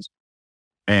what happens.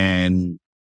 And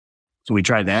so we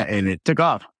tried that and it took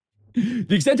off.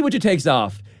 The extent to which it takes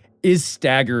off is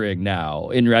staggering now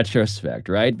in retrospect,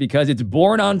 right? Because it's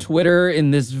born on Twitter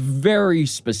in this very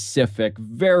specific,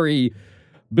 very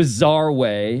bizarre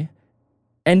way.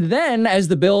 And then as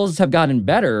the Bills have gotten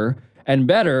better and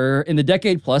better in the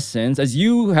decade plus since, as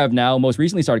you have now most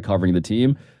recently started covering the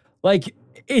team,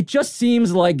 it just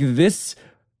seems like this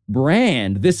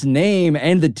brand, this name,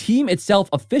 and the team itself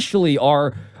officially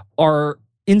are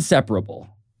inseparable.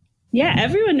 Yeah,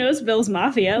 everyone knows Bills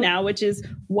Mafia now, which is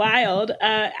wild.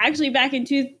 Actually, back in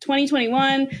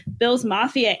 2021, Bills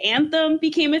Mafia anthem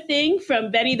became a thing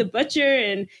from Benny the Butcher,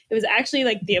 and it was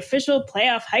actually the official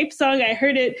playoff hype song. I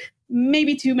heard it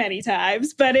maybe too many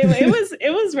times, but it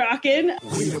was rocking.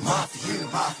 We the Mafia,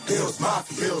 Bills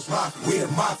Mafia, Bills Mafia, we the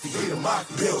Mafia, we the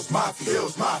Mafia, Bills Mafia,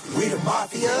 Bills Mafia, we the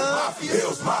Mafia,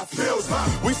 Bills Mafia, Bills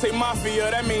Mafia. We say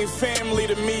Mafia, that means family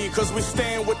to me, because we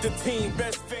stand with the team,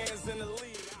 best fans in the league.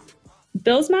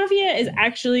 Bills Mafia is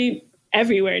actually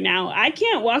everywhere now. I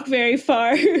can't walk very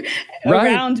far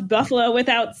around Buffalo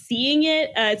without seeing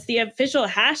it. It's the official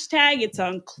hashtag. It's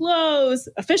on clothes,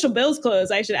 official Bills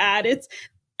clothes, I should add. It's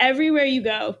everywhere you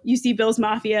go, you see Bills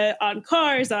Mafia on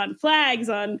cars, on flags,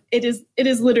 it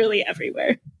is literally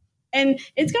everywhere. And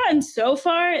it's gotten so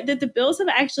far that the Bills have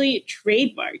actually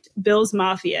trademarked Bills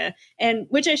Mafia, and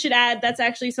which I should add, that's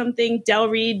actually something Del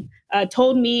Reed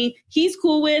told me he's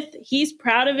cool with. He's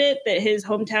proud of it, that his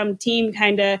hometown team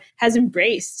kind of has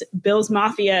embraced Bills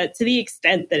Mafia to the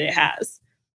extent that it has.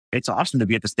 It's awesome to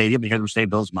be at the stadium and hear them say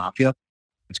Bills Mafia.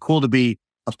 It's cool to be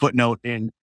a footnote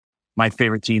in my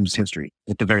favorite team's history,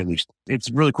 at the very least.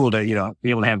 It's really cool to, be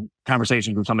able to have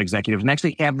conversations with some executives and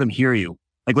actually have them hear you.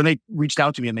 Like when they reached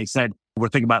out to me and they said, we're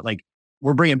thinking about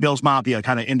we're bringing Bills Mafia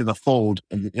kind of into the fold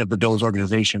of the Bills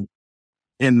organization.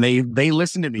 And they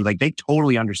listen to me, they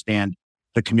totally understand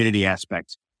the community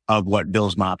aspect of what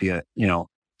Bills Mafia,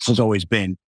 has always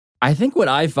been. I think what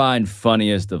I find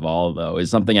funniest of all, though, is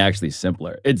something actually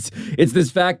simpler. It's this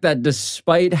fact that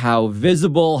despite how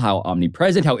visible, how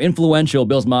omnipresent, how influential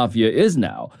Bills Mafia is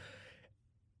now,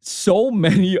 so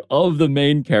many of the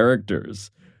main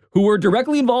characters who were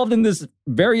directly involved in this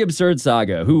very absurd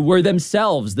saga, who were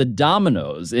themselves the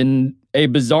dominoes in a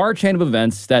bizarre chain of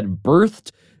events that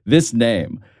birthed this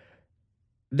name,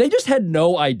 they just had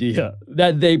no idea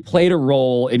that they played a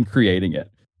role in creating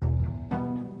it.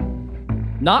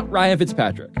 Not Ryan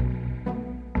Fitzpatrick.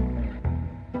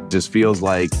 Just feels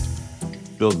like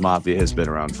Bills Mafia has been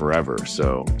around forever,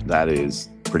 so that is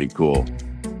pretty cool.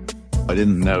 I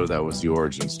didn't know that was the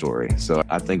origin story, so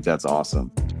I think that's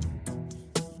awesome.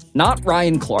 Not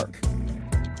Ryan Clark.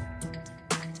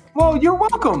 Well, you're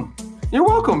welcome. You're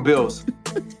welcome, Bills.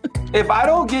 If I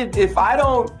don't get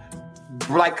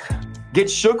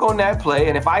shook on that play,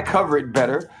 and if I cover it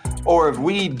better, or if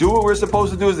we do what we're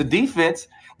supposed to do as a defense,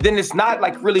 then it's not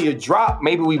really a drop.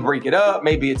 Maybe we break it up.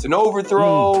 Maybe it's an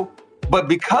overthrow. But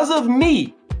because of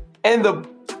me and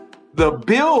the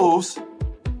Bills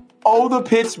owe the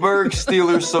Pittsburgh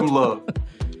Steelers some love.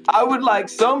 I would like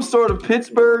some sort of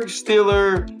Pittsburgh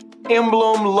Steeler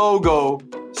emblem logo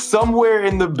somewhere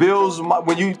in the Bills.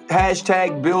 When you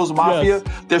hashtag Bills Mafia,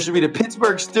 yes, there should be the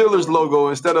Pittsburgh Steelers logo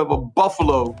instead of a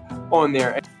buffalo on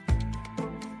there.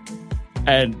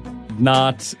 And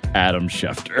not Adam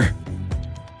Schefter.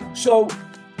 So,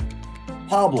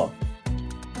 Pablo,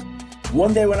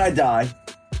 one day when I die,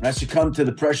 and I succumb to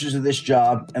the pressures of this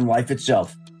job and life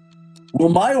itself, will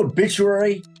my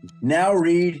obituary now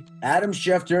read Adam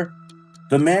Schefter,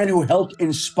 the man who helped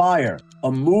inspire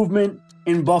a movement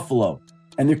in Buffalo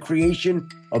and the creation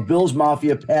of Bills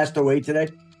Mafia, passed away today?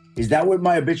 Is that what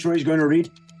my obituary is going to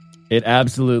read? It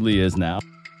absolutely is now.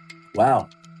 Wow.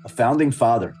 A founding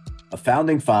father,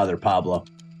 Pablo.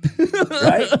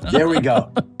 Right? There we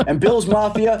go. And Bills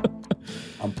Mafia,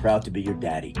 I'm proud to be your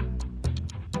daddy.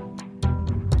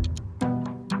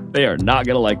 They are not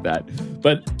going to like that.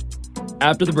 But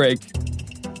after the break,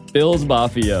 Bills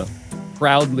Mafia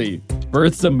proudly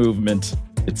births a movement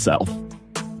itself.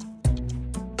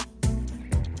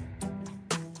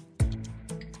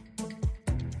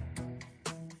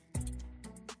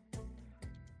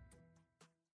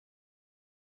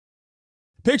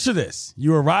 Picture this.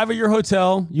 You arrive at your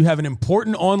hotel, you have an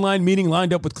important online meeting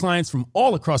lined up with clients from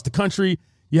all across the country,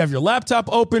 you have your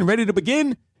laptop open, ready to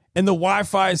begin, and the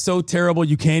Wi-Fi is so terrible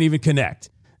you can't even connect.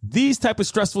 These type of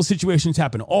stressful situations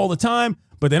happen all the time,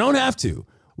 but they don't have to.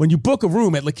 When you book a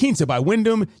room at La Quinta by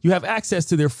Wyndham, you have access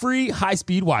to their free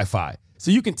high-speed Wi-Fi,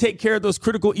 so you can take care of those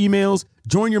critical emails,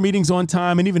 join your meetings on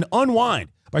time, and even unwind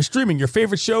by streaming your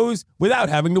favorite shows without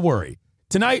having to worry.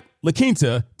 Tonight, La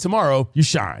Quinta, tomorrow, you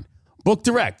shine. Book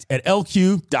direct at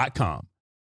lq.com.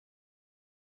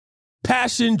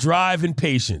 Passion, drive, and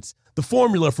patience. The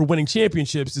formula for winning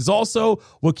championships is also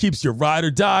what keeps your ride or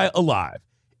die alive.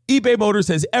 eBay Motors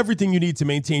has everything you need to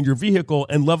maintain your vehicle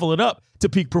and level it up to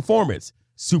peak performance.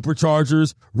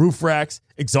 Superchargers, roof racks,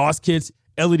 exhaust kits,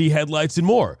 LED headlights, and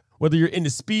more. Whether you're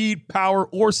into speed, power,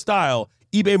 or style,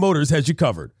 eBay Motors has you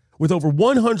covered. With over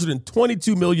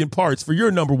 122 million parts for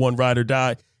your number one ride or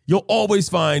die, you'll always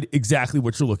find exactly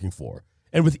what you're looking for.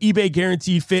 And with eBay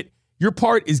Guaranteed Fit, your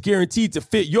part is guaranteed to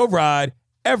fit your ride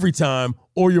every time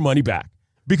or your money back.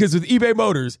 Because with eBay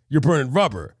Motors, you're burning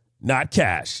rubber, not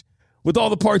cash. With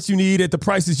all the parts you need at the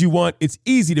prices you want, it's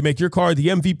easy to make your car the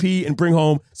MVP and bring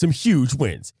home some huge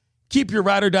wins. Keep your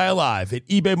ride or die alive at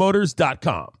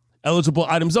ebaymotors.com. Eligible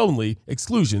items only.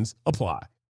 Exclusions apply.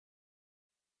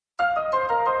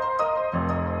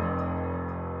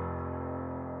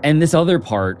 And this other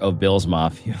part of Bills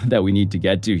Mafia that we need to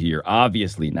get to here,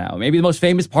 obviously now, maybe the most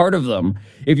famous part of them,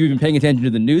 if you've been paying attention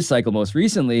to the news cycle most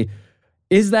recently,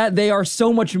 is that they are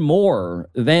so much more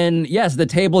than, yes, the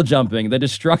table jumping, the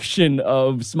destruction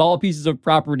of small pieces of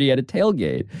property at a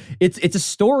tailgate. It's a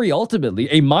story, ultimately,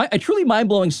 a truly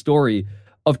mind-blowing story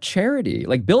of charity.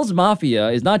 Like, Bills Mafia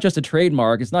is not just a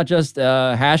trademark. It's not just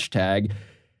a hashtag.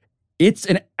 It's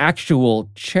an actual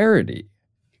charity.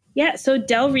 Yeah, so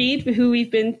Del Reed, who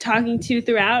we've been talking to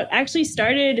throughout, actually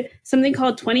started something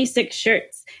called 26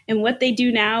 Shirts. And what they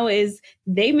do now is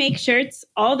they make shirts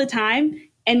all the time.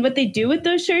 And what they do with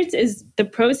those shirts is the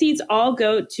proceeds all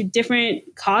go to different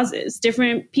causes,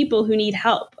 different people who need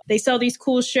help. They sell these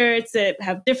cool shirts that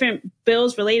have different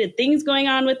Bills-related things going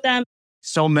on with them.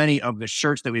 So many of the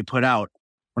shirts that we put out,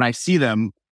 when I see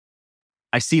them,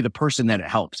 I see the person that it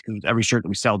helps, because every shirt that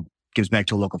we sell gives back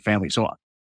to a local family. So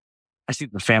I see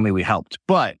the family we helped.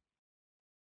 But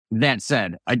that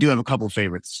said, I do have a couple of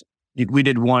favorites. We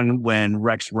did one when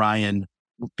Rex Ryan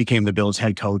became the Bills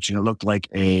head coach, and it looked like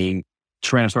a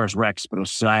Tyrannosaurus Rex, but it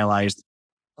was stylized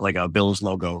like a Bills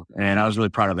logo. And I was really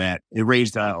proud of that. It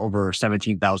raised over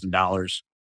 $17,000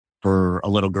 for a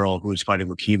little girl who was fighting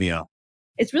leukemia.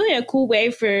 It's really a cool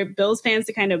way for Bills fans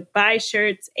to kind of buy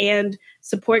shirts and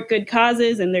support good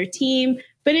causes and their team.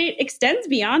 But it extends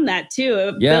beyond that,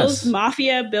 too. Yes. Bills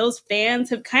Mafia, Bills fans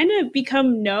have kind of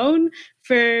become known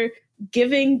for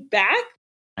giving back.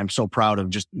 I'm so proud of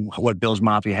just what Bills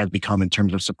Mafia has become in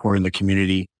terms of supporting the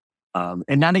community.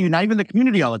 And not even the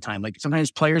community all the time. Like, sometimes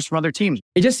players from other teams.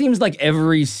 It just seems like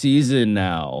every season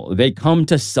now, they come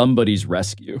to somebody's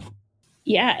rescue.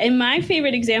 Yeah, and my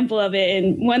favorite example of it,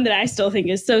 and one that I still think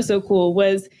is so cool,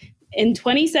 was in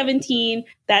 2017,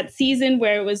 that season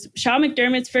where it was Sean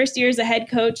McDermott's first year as a head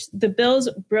coach. The Bills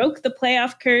broke the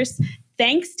playoff curse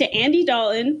thanks to Andy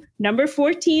Dalton, number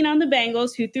 14 on the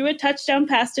Bengals, who threw a touchdown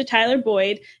pass to Tyler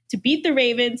Boyd to beat the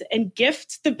Ravens and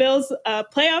gift the Bills a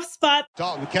playoff spot.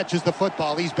 Dalton catches the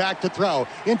football. He's back to throw.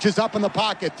 Inches up in the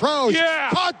pocket. Throws. Yeah.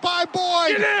 Caught by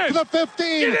Boyd. To the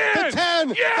 15. The 10.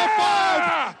 The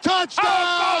 5.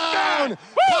 Touchdown.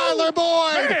 Tyler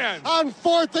Boyd on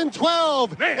 4th and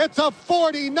 12. It's a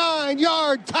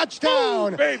 49-yard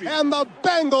touchdown. And the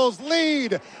Bengals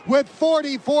lead with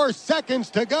 44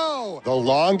 seconds to go. The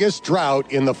longest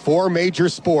drought in the 4 major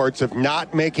sports of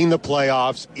not making the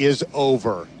playoffs is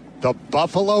over. The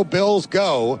Buffalo Bills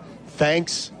go,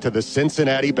 thanks to the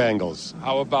Cincinnati Bengals.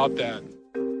 How about that?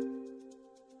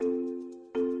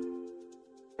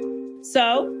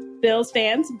 So, Bills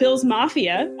fans, Bills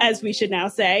Mafia, as we should now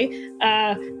say,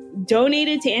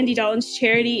 donated to Andy Dalton's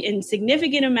charity in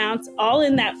significant amounts, all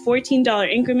in that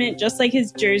 $14 increment, just like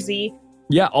his jersey.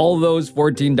 Yeah, all those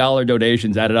 $14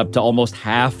 donations added up to almost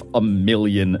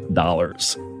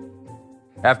 $500,000.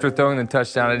 After throwing the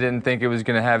touchdown, I didn't think it was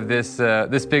going to have this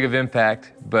big of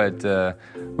impact, but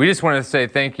we just wanted to say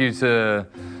thank you to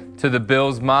the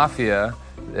Bills Mafia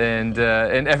and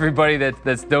everybody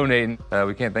that's donating.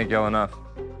 We can't thank y'all enough.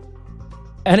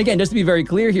 And again, just to be very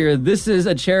clear here, this is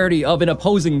a charity of an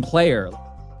opposing player.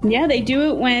 Yeah, they do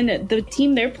it when the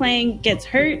team they're playing gets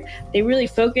hurt. They really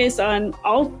focus on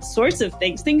all sorts of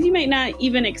things you might not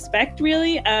even expect,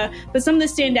 really. But some that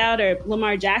stand out are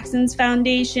Lamar Jackson's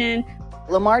foundation.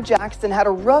 Lamar Jackson had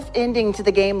a rough ending to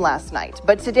the game last night,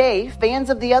 but today, fans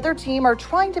of the other team are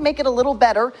trying to make it a little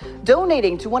better,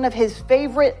 donating to one of his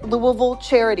favorite Louisville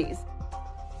charities.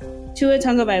 Tua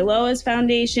Tagovailoa's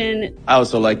foundation. I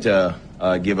also like to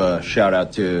give a shout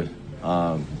out to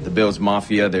the Bills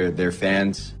Mafia, their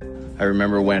fans. I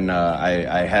remember when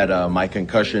I had my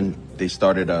concussion, they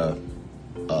started a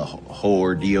whole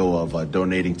ordeal of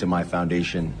donating to my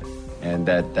foundation, and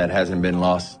that hasn't been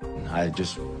lost. I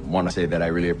just want to say that I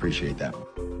really appreciate that.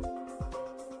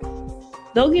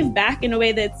 They'll give back in a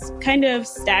way that's kind of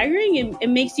staggering and it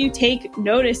makes you take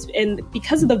notice, and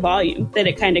because of the volume that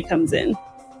it kind of comes in.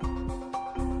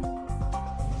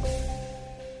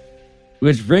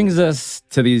 Which brings us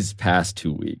to these past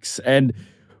 2 weeks. And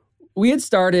we had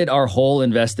started our whole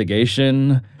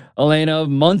investigation, Elena,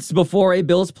 months before a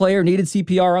Bills player needed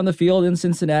CPR on the field in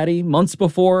Cincinnati, months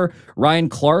before Ryan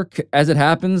Clark, as it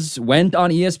happens, went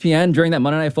on ESPN during that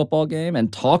Monday Night Football game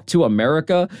and talked to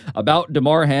America about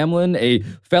Damar Hamlin, a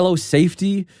fellow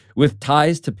safety with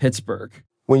ties to Pittsburgh.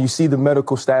 When you see the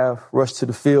medical staff rush to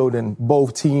the field and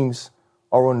both teams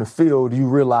are on the field, you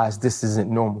realize this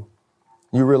isn't normal.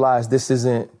 You realize this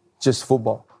isn't just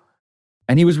football.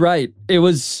 And he was right. It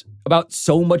was about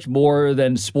so much more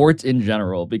than sports in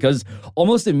general, because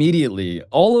almost immediately,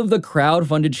 all of the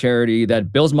crowd-funded charity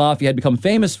that Bills Mafia had become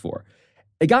famous for,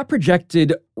 it got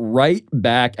projected right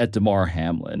back at Damar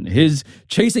Hamlin. His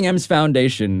Chasing M's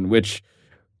Foundation, which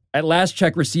at last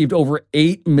check received over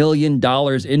 $8 million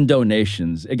in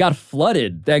donations. It got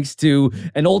flooded thanks to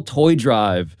an old toy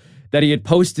drive that he had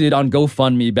posted on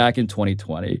GoFundMe back in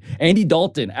 2020. Andy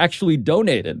Dalton actually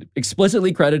donated,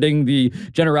 explicitly crediting the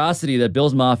generosity that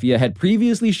Bills Mafia had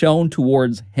previously shown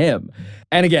towards him.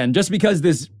 And again, just because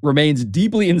this remains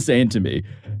deeply insane to me,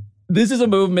 this is a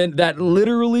movement that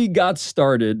literally got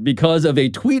started because of a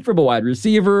tweet from a wide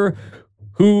receiver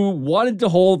who wanted to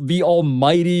hold the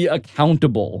almighty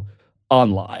accountable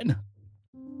online.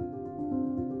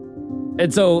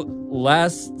 And so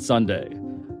last Sunday,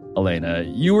 Elena,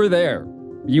 you were there.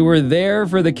 You were there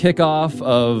for the kickoff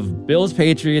of Bills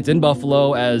Patriots in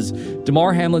Buffalo as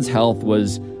Damar Hamlin's health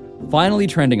was finally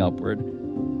trending upward.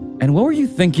 And what were you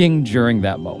thinking during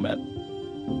that moment?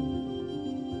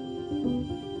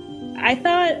 I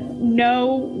thought,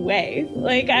 no way.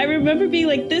 Like, I remember being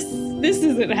like, this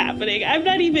isn't happening.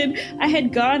 I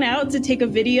had gone out to take a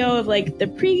video of like the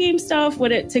pregame stuff,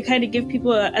 to kind of give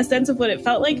people a sense of what it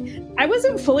felt like. I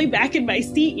wasn't fully back in my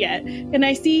seat yet. And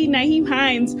I see Nyheim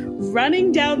Hines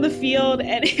running down the field,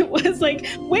 and it was like,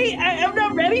 wait, I'm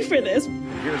not ready for this.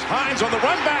 Here's Hines on the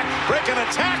run back, breaking a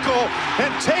tackle and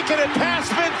taking it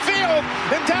past midfield,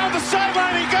 and down the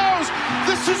sideline he goes.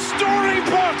 This is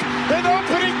storybook, an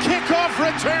opening kickoff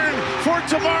return for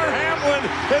Damar Hamlin,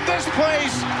 and this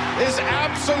place is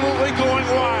absolutely going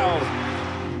wild.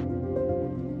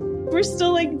 We're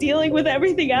still like dealing with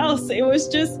everything else. It was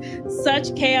just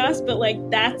such chaos, but like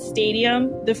that stadium,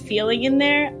 the feeling in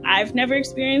there, I've never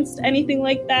experienced anything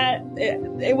like that.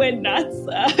 It went nuts.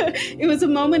 It was a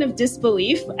moment of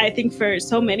disbelief, I think, for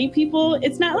so many people.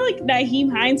 It's not like Nyheim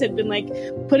Hines had been like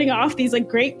putting off these like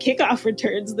great kickoff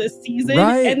returns this season.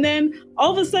 Right. And then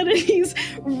all of a sudden he's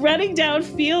running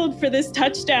downfield for this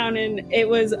touchdown, and it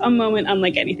was a moment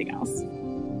unlike anything else.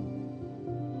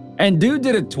 And dude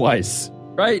did it twice.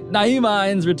 Right? Nyheim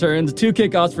Hines returns 2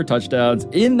 kickoffs for touchdowns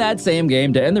in that same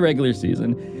game to end the regular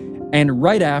season. And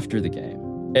right after the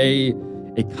game, a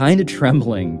kind of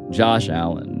trembling Josh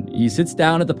Allen, he sits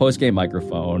down at the postgame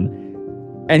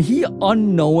microphone, and he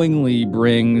unknowingly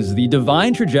brings the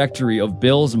divine trajectory of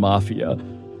Bills Mafia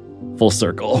full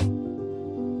circle.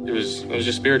 It was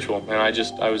just spiritual, and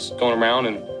I was going around,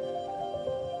 and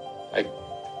I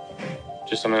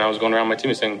was going around my team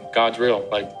and saying, God's real.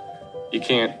 Like, you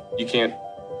can't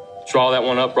draw that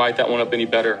one up, write that one up any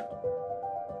better.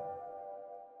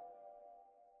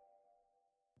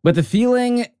 But the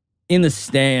feeling in the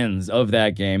stands of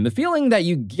that game, the feeling that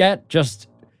you get just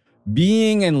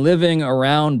being and living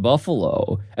around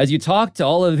Buffalo, as you talk to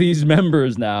all of these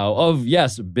members now of,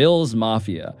 yes, Bills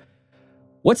Mafia,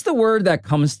 what's the word that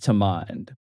comes to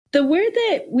mind? The word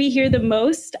that we hear the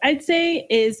most, I'd say,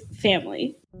 is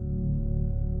family.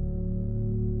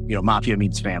 You know, Mafia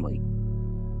means family.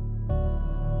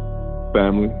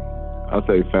 Family. I'll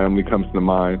say family comes to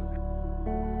mind.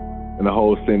 And the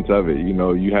whole sense of it, you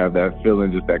know, you have that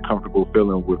feeling, just that comfortable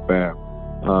feeling with fam.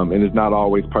 And it's not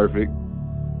always perfect.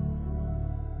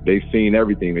 They've seen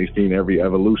everything. They've seen every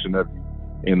evolution of you.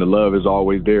 And the love is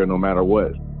always there no matter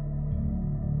what.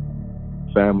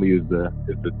 Family is the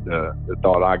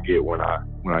thought I get when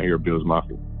I hear Bills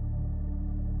Mafia.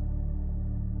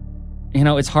 You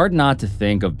know, it's hard not to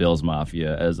think of Bills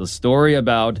Mafia as a story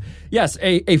about, yes,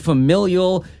 a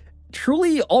familial,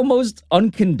 truly almost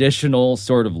unconditional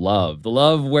sort of love. The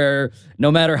love where no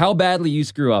matter how badly you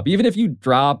screw up, even if you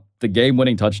drop the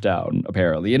game-winning touchdown,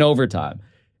 apparently, in overtime,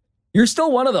 you're still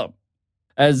one of them.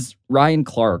 As Ryan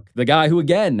Clark, the guy who,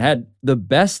 again, had the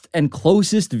best and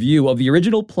closest view of the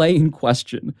original play in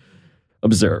question,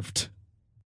 observed.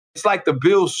 It's like the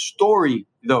Bills story,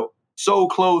 though. So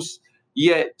close,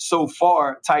 yet so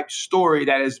far type story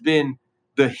that has been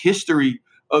the history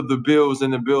of the Bills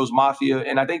and the Bills Mafia.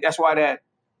 And I think that's why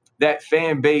that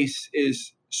fan base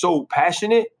is so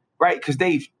passionate, right? Because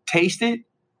they've tasted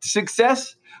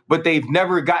success, but they've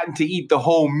never gotten to eat the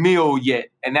whole meal yet.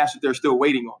 And that's what they're still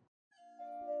waiting on.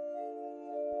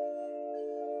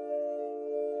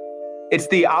 It's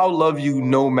the I'll love you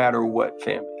no matter what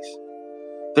fan base.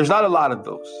 There's not a lot of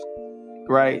those,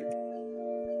 right?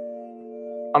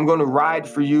 I'm going to ride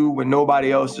for you when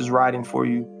nobody else is riding for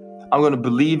you. I'm going to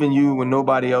believe in you when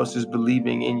nobody else is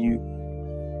believing in you.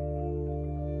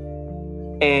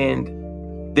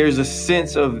 And there's a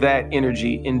sense of that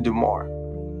energy in Damar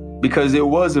because it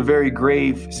was a very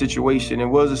grave situation. It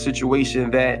was a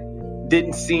situation that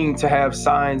didn't seem to have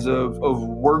signs of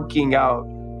working out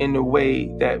in a way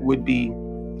that would be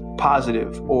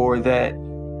positive or that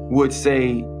would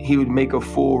say he would make a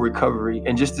full recovery.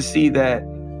 And just to see that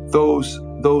those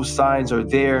signs are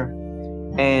there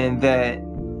and that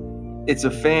it's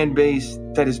a fan base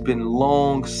that has been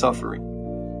long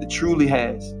suffering. It truly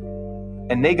has.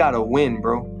 And they got to win,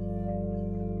 bro.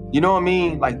 You know what I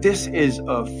mean? Like, this is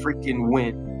a freaking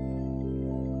win.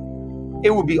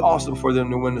 it would be awesome for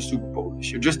them to win the Super Bowl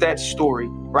this year. Just that story,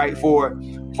 right? For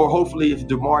hopefully if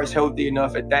DeMar is healthy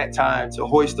enough at that time to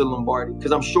hoist the Lombardi,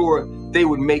 because I'm sure they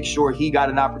would make sure he got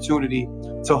an opportunity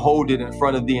to hold it in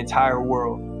front of the entire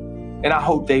world. And I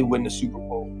hope they win the Super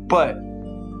Bowl. But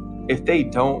if they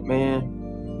don't,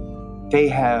 man, they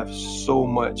have so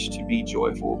much to be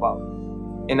joyful about.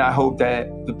 And I hope that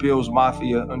the Bills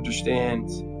Mafia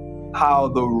understands how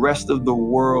the rest of the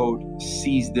world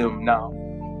sees them now,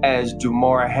 as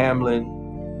Damar Hamlin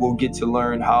will get to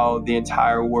learn how the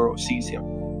entire world sees him.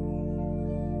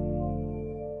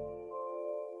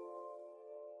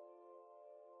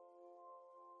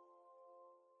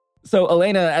 So,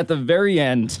 Elena, at the very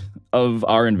end of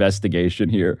our investigation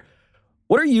here,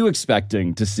 what are you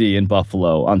expecting to see in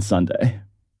Buffalo on Sunday?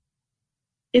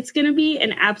 It's going to be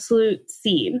an absolute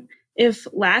scene. If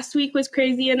last week was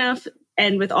crazy enough,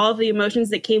 and with all of the emotions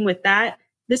that came with that,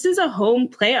 this is a home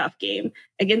playoff game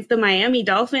against the Miami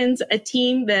Dolphins, a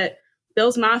team that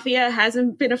Bills Mafia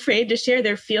hasn't been afraid to share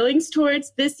their feelings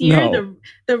towards this year. No.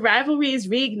 The rivalry is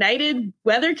reignited.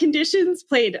 Weather conditions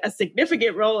played a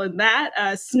significant role in that.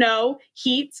 Snow,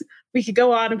 heat, we could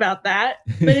go on about that.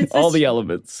 But it's all the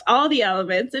elements. All the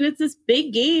elements. And it's this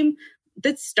big game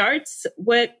that starts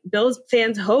what Bills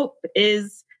fans hope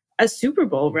is a Super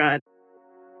Bowl run.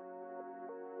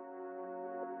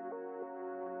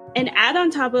 And add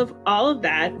on top of all of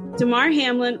that, Damar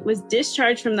Hamlin was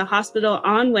discharged from the hospital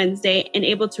on Wednesday and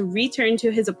able to return to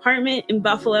his apartment in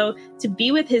Buffalo to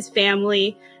be with his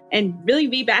family and really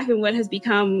be back in what has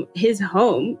become his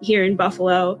home here in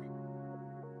Buffalo.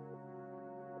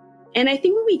 And I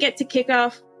think when we get to kick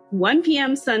off 1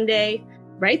 p.m. Sunday,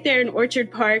 right there in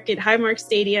Orchard Park at Highmark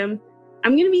Stadium,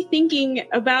 I'm going to be thinking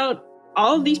about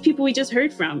all of these people we just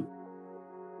heard from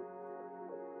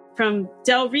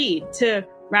Del Reed to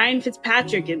Ryan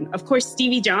Fitzpatrick, and of course,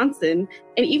 Stevie Johnson,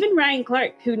 and even Ryan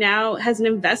Clark, who now has an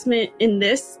investment in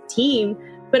this team,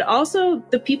 but also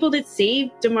the people that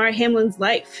saved Damar Hamlin's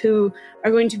life, who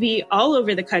are going to be all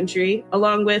over the country,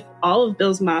 along with all of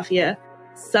Bills Mafia,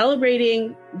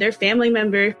 celebrating their family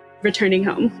member returning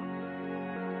home.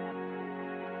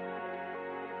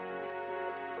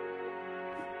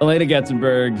 Elena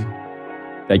Getzenberg,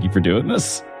 thank you for doing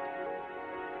this.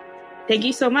 Thank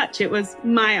you so much. It was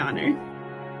my honor.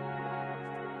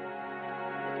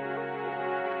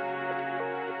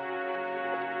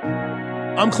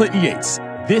 I'm Clinton Yates.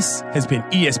 This has been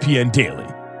ESPN Daily.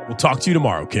 We'll talk to you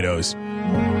tomorrow, kiddos.